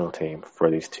national team for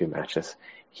these 2 matches.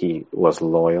 He was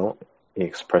loyal. He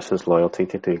expressed his loyalty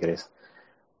to Tigres.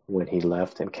 When he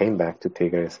left and came back to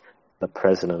Tigres, the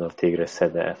president of Tigres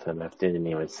said the FMF didn't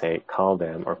even call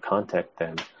them or contact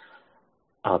them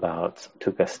about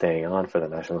Tuca staying on for the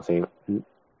national team,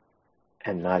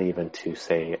 and not even to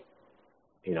say,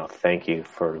 thank you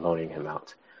for loaning him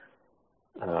out.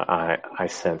 I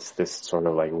sensed this sort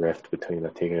of like rift between the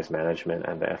Tigres management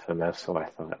and the FMF, so I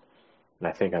thought, and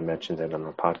I think I mentioned it on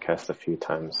the podcast a few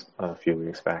times a few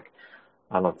weeks back,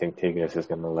 I don't think Tigres is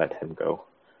going to let him go.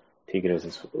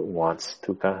 Tigres wants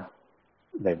Tuca.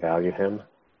 They value him,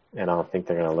 and I don't think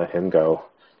they're going to let him go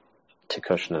to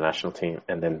coach the national team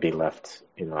and then be left,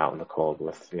 out in the cold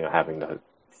with, having to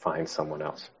find someone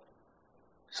else.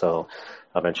 So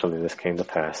eventually this came to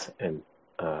pass, and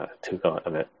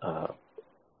Tuca,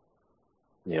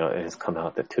 it has come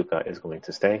out that Tuca is going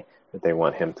to stay, that they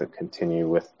want him to continue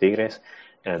with Tigres,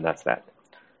 and that's that.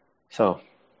 So,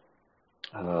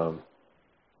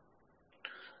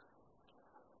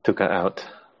 Tuca out,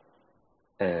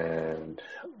 and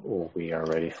we are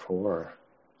ready for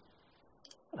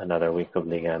another week of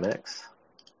Liga MX.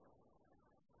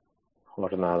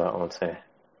 Jornada 11.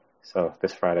 So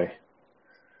this Friday,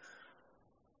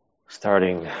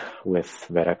 starting with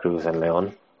Veracruz and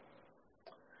León.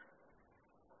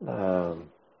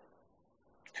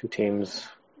 2 teams,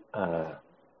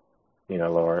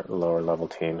 lower level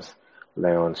teams.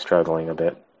 León struggling a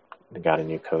bit. They got a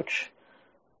new coach.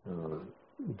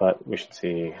 But we should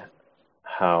see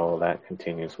how that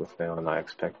continues with León. I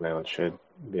expect León should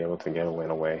be able to get a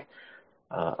win away.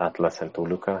 Atlas and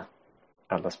Toluca.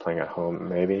 Atlas playing at home.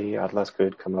 Maybe Atlas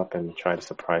could come up and try to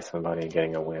surprise somebody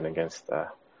getting a win against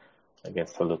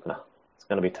Toluca. It's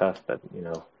going to be tough, but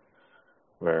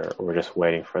we're just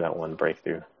waiting for that one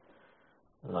breakthrough.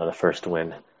 The first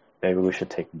win. Maybe we should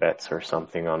take bets or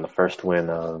something on the first win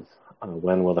of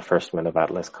when will the first win of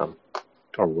Atlas come,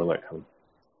 or will it come?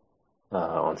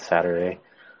 On Saturday,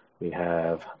 we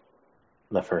have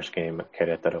the first game at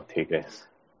Querétaro Tigres.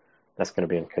 That's going to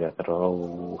be in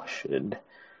Querétaro.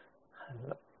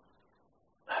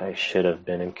 I should have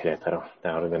been in Querétaro.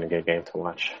 That would have been a good game to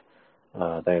watch.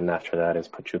 Then after that is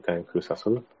Pachuca and Cruz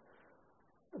Azul.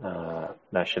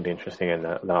 That should be interesting, and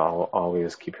I'll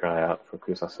always keep your eye out for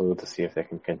Cruz Azul to see if they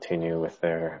can continue with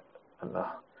their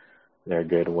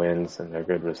good wins and their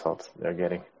good results they're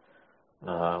getting.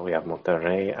 We have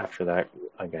Monterrey after that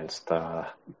against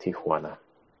Tijuana.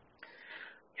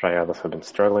 Rayados have been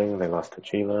struggling. They lost to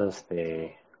Chivas.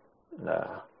 They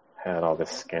had all this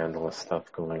scandalous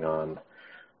stuff going on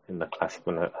in the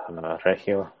Clásico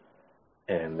Regio,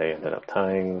 and they ended up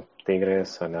tying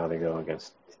Tigres, so now they go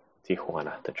against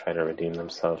Tijuana to try to redeem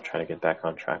themselves, try to get back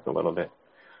on track a little bit.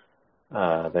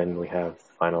 Then we have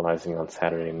finalizing on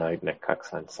Saturday night,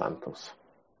 Necaxa and Santos.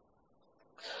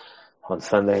 On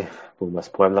Sunday, Pumas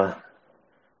Puebla.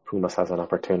 Pumas has an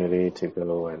opportunity to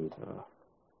go and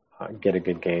get a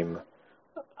good game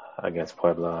against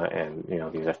Puebla, and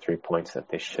these are 3 points that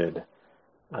they should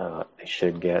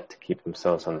get to keep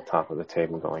themselves on the top of the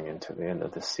table going into the end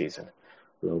of this season.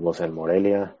 Lobos and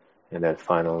Morelia, and then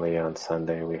finally on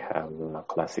Sunday we have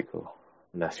Clásico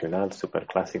Nacional, Super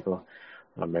Clásico,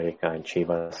 America and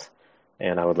Chivas.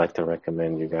 And I would like to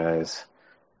recommend you guys,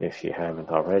 if you haven't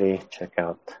already, check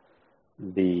out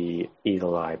the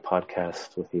Eagle Eye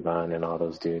podcast with Ivan and all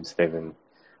those dudes. They've been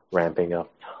ramping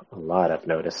up a lot, I've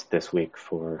noticed, this week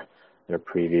for their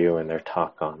preview and their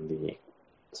talk on the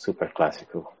Super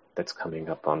Clásico that's coming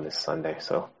up on this Sunday.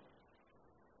 So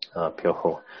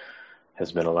Piojo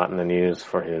has been a lot in the news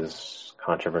for his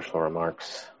controversial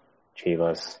remarks.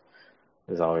 Chivas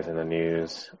is always in the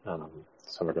news,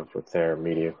 sort of with their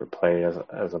mediocre play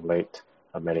as of late.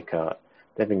 America,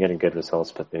 they've been getting good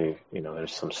results, but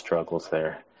there's some struggles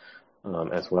there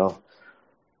as well.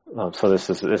 So this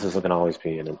is going to always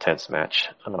be an intense match.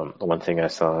 The one thing I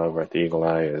saw over at the Eagle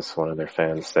Eye is one of their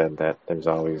fans said that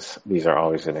these are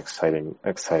always an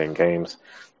exciting games.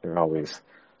 They're always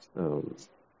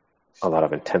a lot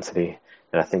of intensity,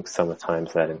 And I think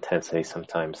sometimes that intensity,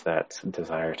 sometimes that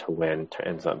desire to win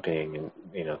ends up being,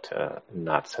 to a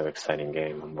not so exciting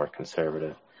game, a more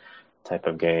conservative type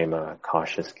of game, a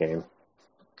cautious game,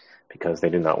 because they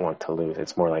do not want to lose.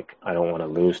 It's more like, I don't want to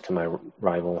lose to my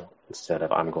rival, instead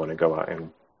of I'm going to go out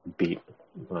and beat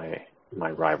my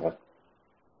rival.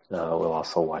 We'll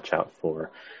also watch out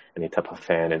for any type of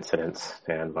fan incidents,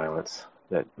 fan violence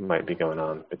that might be going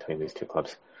on between these two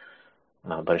clubs.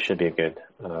 But it should be a good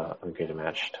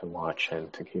match to watch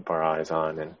and to keep our eyes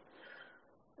on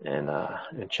and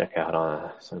check out on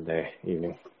a Sunday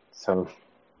evening. So,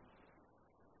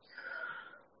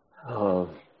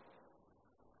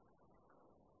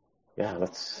 yeah,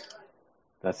 that's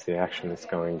the action that's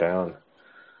going down.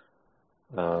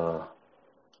 So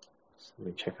let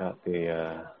me check out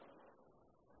the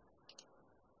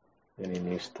any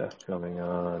new stuff going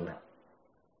on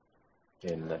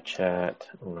in the chat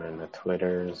or in the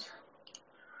Twitters.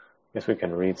 I guess we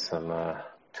can read some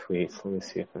tweets. Let me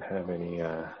see if I have any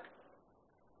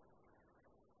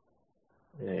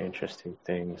interesting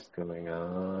things going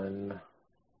on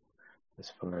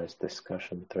as far as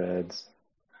discussion threads.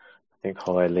 I think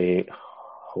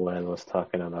Joel was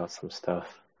talking about some stuff.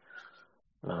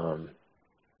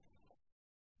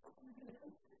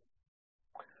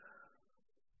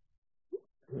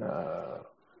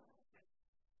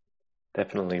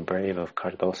 Definitely brave of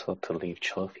Cardoso to leave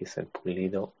Chofis and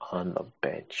Pulido on the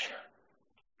bench.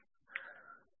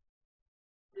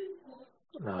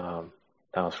 That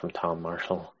was from Tom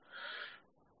Marshall.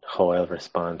 Joel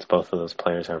responds, both of those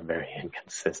players are very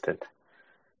inconsistent.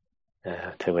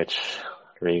 To which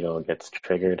Rigo gets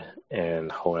triggered,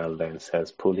 and Joel then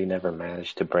says, Puli never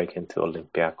managed to break into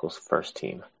Olympiacos' first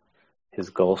team. His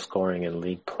goal scoring in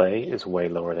league play is way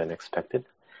lower than expected,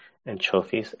 and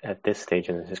Chofis, at this stage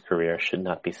in his career, should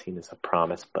not be seen as a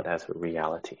promise, but as a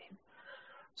reality.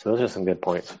 So those are some good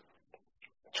points.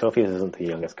 Chofis isn't the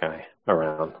youngest guy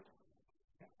around.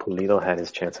 Pulido had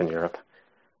his chance in Europe,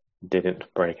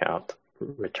 didn't break out,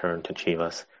 returned to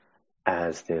Chivas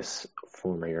as this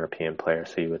former European player,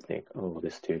 so you would think, oh,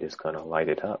 this dude is going to light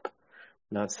it up.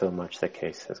 Not so much the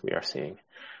case as we are seeing.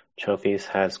 Chofis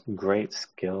has great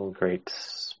skill, great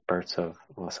spurts of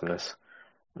awesomeness,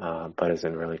 but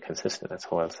isn't really consistent, as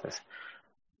Joel says.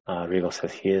 Rigo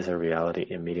says he is a reality.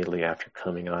 Immediately after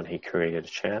coming on, he created a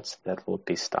chance that will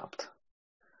be stopped.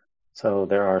 So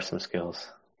there are some skills.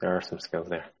 There are some skills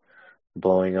there.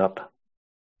 Blowing up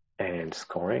and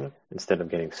scoring instead of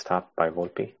getting stopped by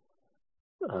Volpi.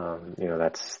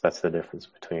 That's the difference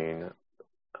between,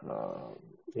 a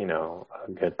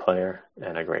good player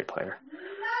and a great player.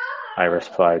 I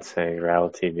replied saying,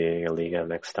 reality being a Liga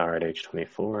MX star at age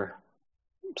 24.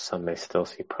 Some may still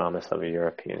see promise of a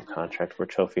European contract for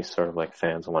Chofis, sort of like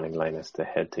fans wanting Linus to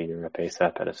head to Europe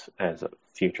ASAP as a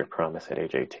future promise at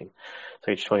age 18.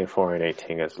 So age 24 and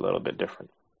 18 is a little bit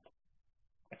different.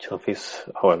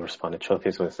 Joel responded,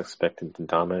 Chofis was expected to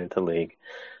dominate the league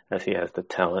as he has the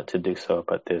talent to do so,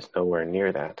 but there's nowhere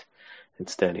near that.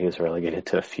 Instead, he was relegated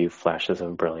to a few flashes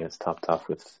of brilliance topped off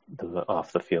with the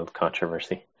off-the-field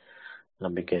controversy.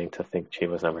 I'm beginning to think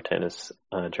Chivas number 10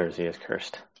 jersey is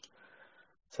cursed.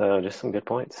 So just some good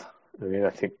points. I mean, I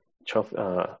think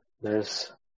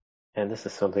there's, and this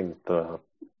is something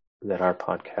that our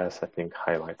podcast I think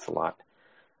highlights a lot,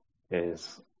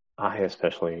 is I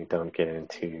especially don't get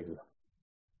into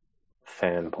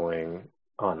fanboying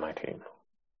on my team.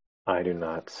 I do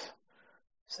not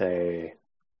say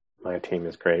my team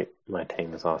is great, my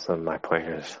team is awesome, my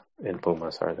players in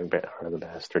Pumas are the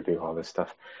best, or do all this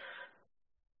stuff.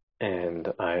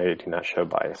 And I do not show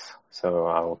bias. So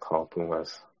I will call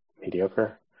Pumas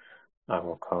mediocre. I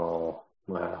will call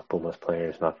Pumas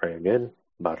players not very good.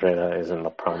 Barrera isn't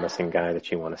the promising guy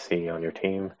that you want to see on your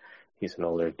team. He's an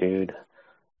older dude.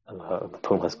 The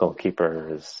Pumas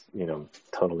goalkeeper is,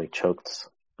 totally choked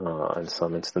in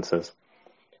some instances.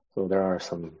 So there are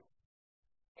some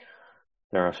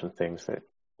things that,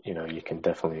 you can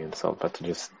definitely insult, but to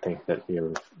just think that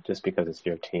just because it's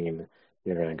your team,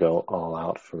 you're going to go all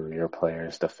out for your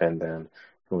players, defend them.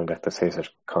 Going back to Cesar's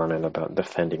comment about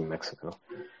defending Mexico.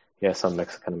 Yes, I'm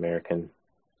Mexican American.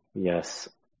 Yes,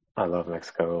 I love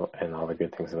Mexico and all the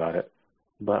good things about it.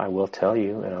 But I will tell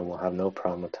you, and I will have no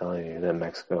problem with telling you, that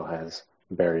Mexico has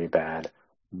very bad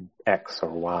X or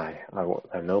Y. I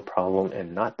have no problem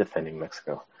in not defending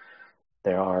Mexico.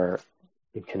 You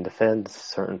can defend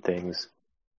certain things,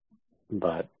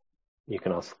 but you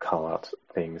can also call out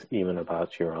things even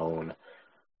about your own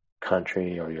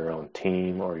country or your own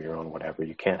team or your own whatever.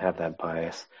 You can't have that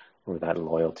bias or that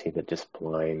loyalty that just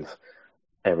blinds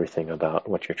everything about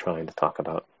what you're trying to talk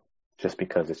about. just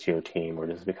because it's your team, or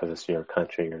just because it's your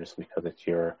country, or just because it's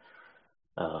your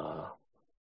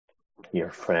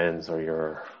friends,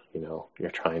 or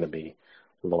you're trying to be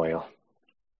loyal.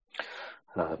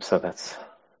 So that's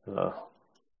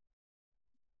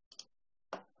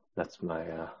my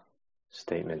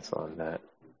statements on that.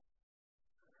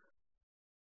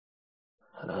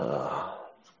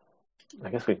 I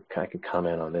guess I could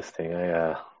comment on this thing.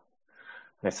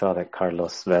 I saw that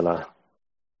Carlos Vela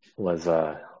was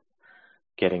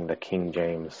getting the King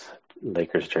James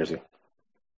Lakers jersey.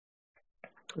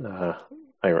 I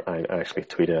actually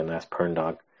tweeted and asked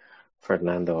Perndog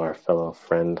Fernando, our fellow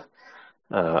friend,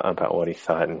 about what he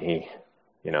thought, and he,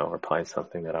 replied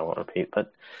something that I won't repeat.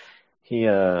 But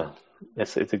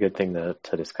it's a good thing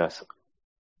to discuss.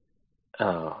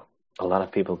 A lot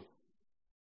of people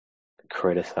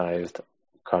criticized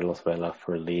Carlos Vela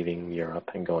for leaving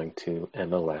Europe and going to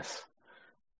MLS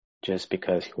just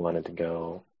because he wanted to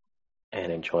go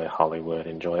and enjoy Hollywood,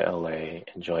 enjoy LA,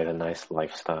 enjoy the nice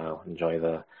lifestyle, enjoy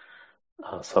the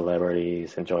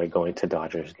celebrities, enjoy going to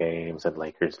Dodgers games and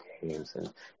Lakers games,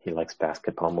 and he likes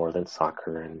basketball more than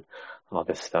soccer and all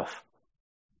this stuff,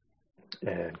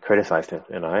 and criticized him.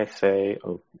 And I say,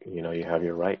 you have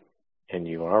your right, and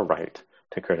you are right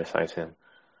to criticize him.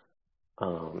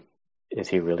 Is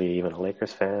he really even a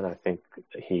Lakers fan? I think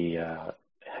he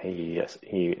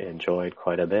enjoyed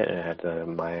quite a bit and had the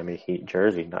Miami Heat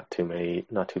jersey not too many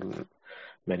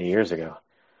years ago.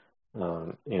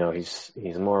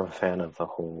 He's more of a fan of the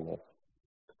whole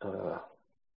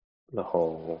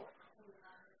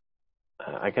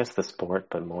I guess the sport,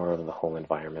 but more of the whole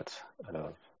environment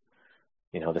of,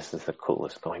 this is the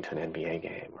coolest, going to an NBA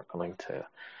game, or going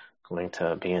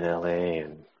to be in LA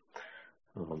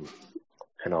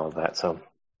and all of that. So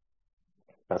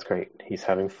that's great. He's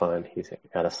having fun. He's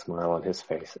got a smile on his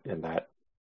face, and that,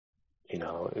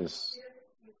 is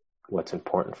what's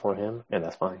important for him, and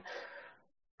that's fine.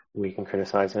 We can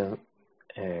criticize him,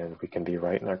 and we can be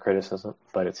right in our criticism,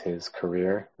 but it's his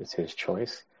career, it's his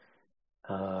choice.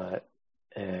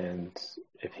 And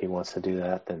if he wants to do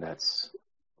that, then that's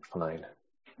fine.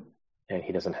 And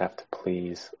he doesn't have to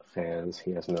please fans.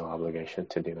 He has no obligation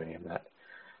to do any of that.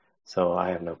 So I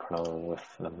have no problem with,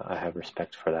 I have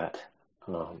respect for that.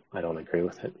 I don't agree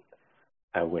with it.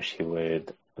 I wish he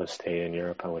would have stayed in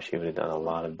Europe. I wish he would have done a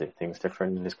lot of things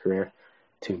different in his career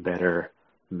to better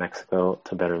Mexico,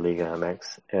 to better Liga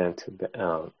MX, and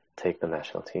to take the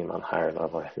national team on a higher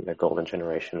level. I think the golden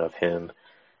generation of him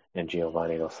and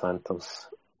Giovanni Dos Santos,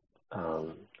 I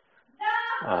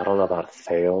don't know about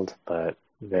failed, but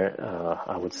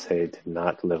I would say did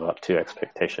not live up to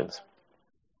expectations.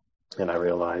 And I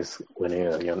realize winning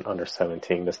a young under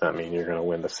 17 does not mean you're going to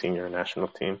win the senior national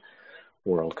team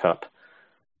World Cup.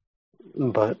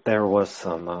 But there was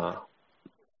some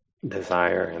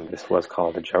desire, and this was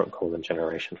called the golden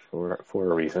generation for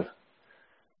a reason.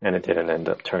 And it didn't end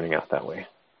up turning out that way.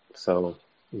 So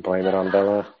blame it on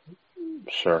Vela?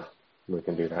 Sure, we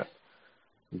can do that.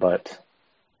 But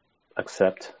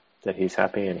accept that he's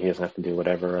happy and he doesn't have to do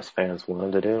whatever us fans want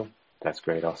him to do. That's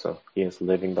great also. He is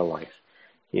living the life.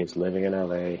 He is living in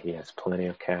LA. He has plenty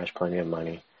of cash, plenty of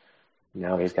money.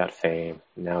 Now he's got fame.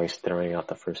 Now he's throwing out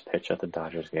the first pitch at the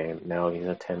Dodgers game. Now he's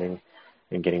attending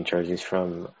and getting jerseys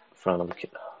from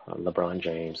LeBron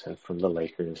James and from the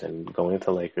Lakers and going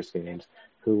to Lakers games.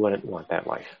 Who wouldn't want that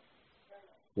life?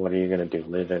 What are you going to do?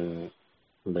 Live in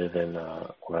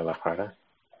Guadalajara?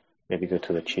 Maybe go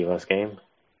to the Chivas game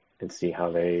and see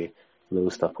how they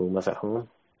lose the Pumas at home?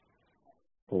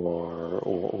 Or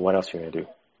what else are you going to do?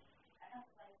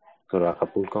 Go to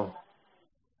Acapulco?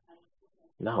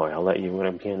 No, I'll let you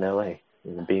be in LA.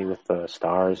 You're going to be with the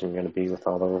stars. You're going to be with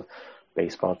all the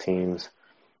baseball teams,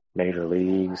 major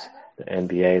leagues, the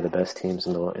NBA, the best teams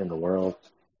in the world.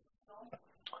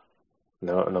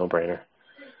 No brainer.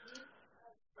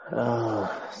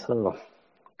 So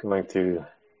going through,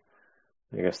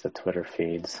 I guess, the Twitter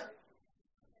feeds.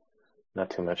 Not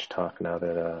too much talk now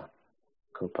that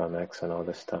Copa MX and all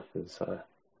this stuff is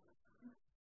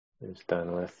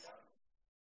done with.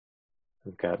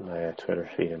 I've got my Twitter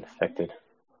feed infected.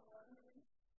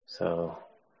 So,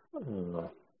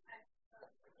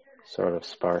 sort of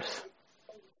sparse.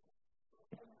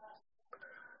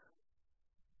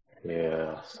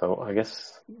 Yeah, so I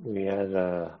guess we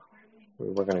were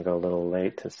going to go a little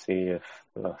late to see if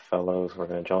the fellows were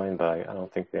going to join, but I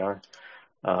don't think they are.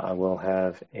 I will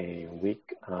have a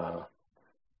week,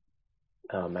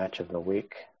 match of the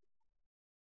week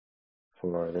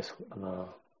for this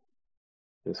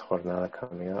jornada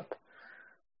coming up.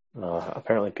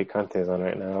 Apparently Picante is on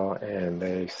right now, and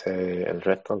they say el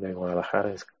reto de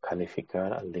Guadalajara es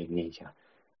calificar a Liguilla.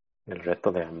 El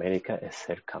reto de América es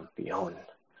ser campeón.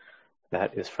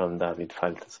 That is from David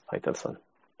Faitelson.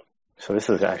 So this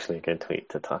is actually a good tweet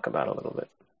to talk about a little bit.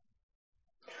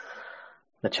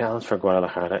 The challenge for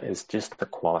Guadalajara is just to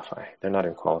qualify. They're not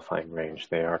in qualifying range.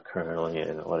 They are currently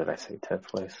in, 10th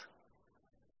place?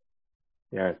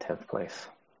 They are in 10th place.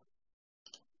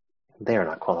 They are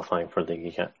not qualifying for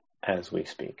Liguilla as we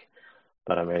speak.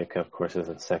 But America, of course, is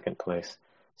in 2nd place.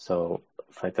 So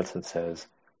Faitelson says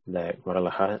that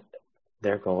Guadalajara,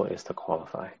 their goal is to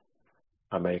qualify.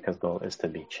 America's goal is to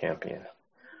be champion.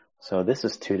 So this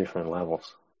is 2 different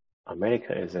levels.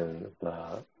 America is in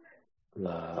the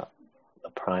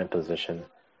prime position.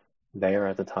 They are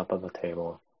at the top of the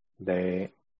table.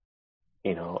 They,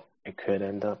 it could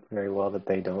end up very well that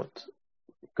they don't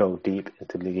go deep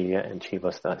into Liguilla and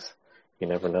Chivas does. You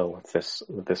never know with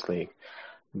this league.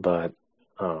 But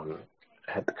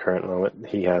at the current moment,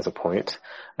 he has a point.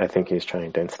 I think he's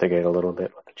trying to instigate a little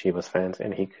bit with the Chivas fans,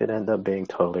 and he could end up being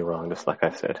totally wrong, just like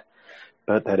I said.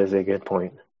 But that is a good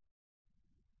point.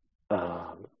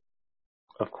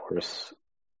 Of course,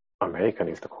 America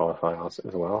needs to qualify as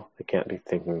well. They can't be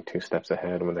thinking 2 steps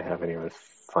ahead when they haven't even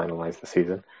finalized the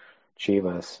season.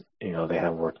 Chivas, they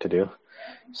have work to do.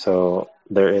 So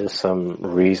there is some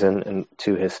reason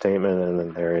to his statement, and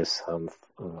then there is some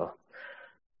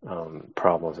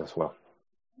problems as well.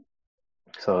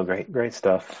 So great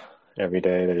stuff. Every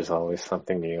day there's always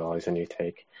something new, always a new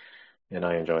take, and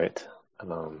I enjoy it. I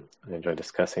enjoy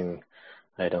discussing.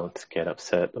 I don't get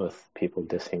upset with people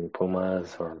dissing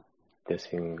Pumas or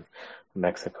dissing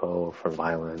Mexico for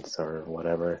violence or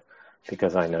whatever,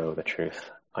 because I know the truth.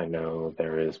 I know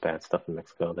there is bad stuff in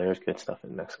Mexico. There's good stuff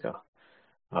in Mexico.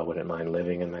 I wouldn't mind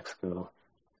living in Mexico,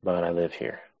 but I live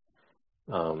here.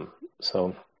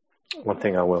 So one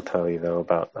thing I will tell you though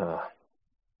about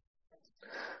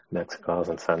Mexico, I was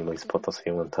in San Luis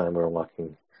Potosí one time. We were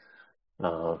walking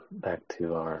back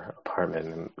to our apartment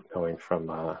and going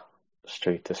from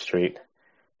street to street,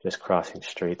 just crossing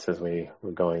streets as we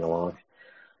were going along.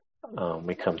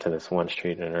 We come to this one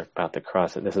street and are about to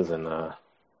cross it. This is in a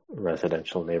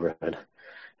residential neighborhood.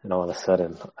 And all of a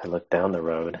sudden, I look down the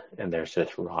road and there's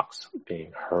just rocks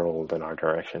being hurled in our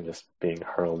direction, just being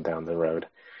hurled down the road.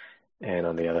 And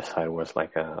on the other side was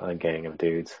like a gang of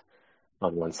dudes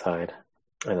on one side.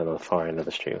 And then on the far end of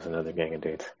the street was another gang of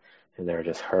dudes. And they were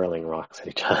just hurling rocks at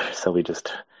each other. So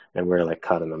and we're like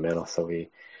caught in the middle. So we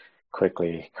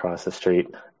quickly crossed the street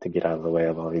to get out of the way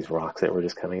of all these rocks that were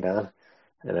just coming down.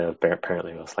 And then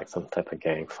apparently it was like some type of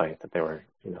gang fight that they were,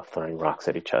 throwing rocks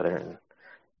at each other. And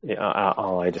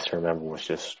all I just remember was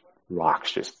just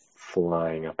rocks just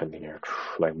flying up in the air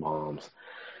like bombs.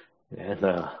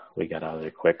 And we got out of there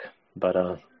quick.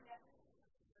 But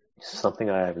something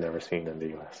I have never seen in the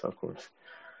U.S., of course.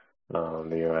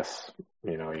 The U.S.,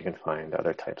 you can find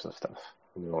other types of stuff.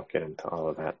 We won't get into all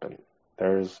of that, but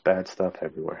there's bad stuff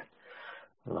everywhere.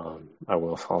 I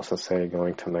will also say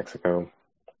going to Mexico,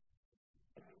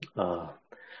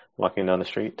 walking down the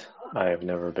street, I have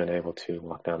never been able to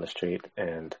walk down the street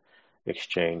and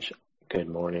exchange good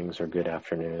mornings or good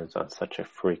afternoons on such a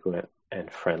frequent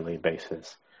and friendly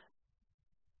basis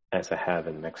as I have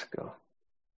in Mexico,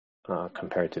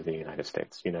 compared to the United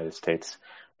States. United States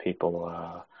people,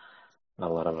 a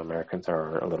lot of Americans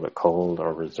are a little bit cold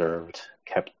or reserved,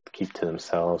 keep to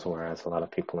themselves, whereas a lot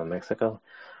of people in Mexico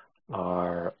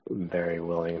are very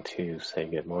willing to say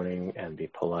good morning and be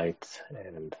polite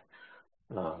and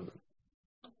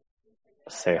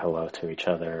say hello to each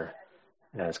other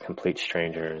as complete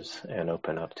strangers and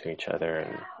open up to each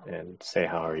other and say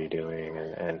how are you doing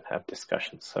and have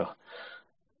discussions. So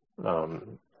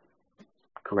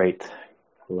great.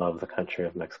 Love the country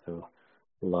of Mexico.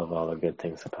 Love all the good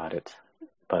things about it.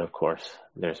 But of course,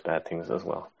 there's bad things as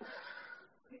well.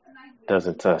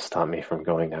 Doesn't stop me from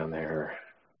going down there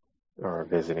or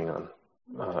visiting them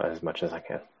as much as I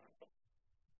can.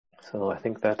 So I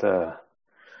think that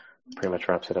pretty much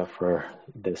wraps it up for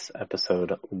this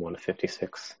episode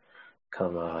 156.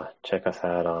 Come check us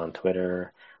out on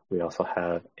Twitter. We also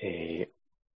have a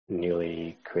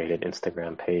newly created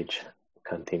Instagram page,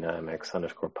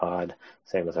 CantinaMX_pod,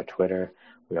 same as our Twitter.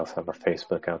 We also have our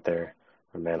Facebook out there.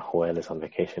 Our man Joel is on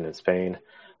vacation in Spain.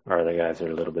 Our other guys are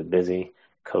a little bit busy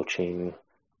coaching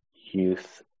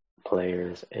youth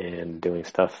players and doing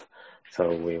stuff.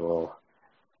 So we will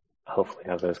hopefully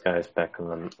have those guys back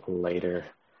on later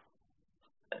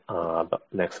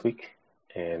next week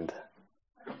and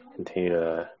continue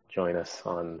to join us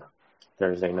on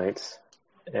Thursday nights.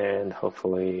 And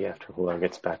hopefully after Joel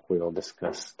gets back, we will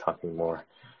discuss talking more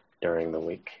during the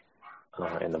week,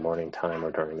 in the morning time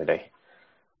or during the day.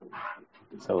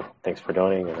 So thanks for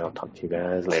joining, and I'll talk to you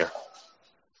guys later.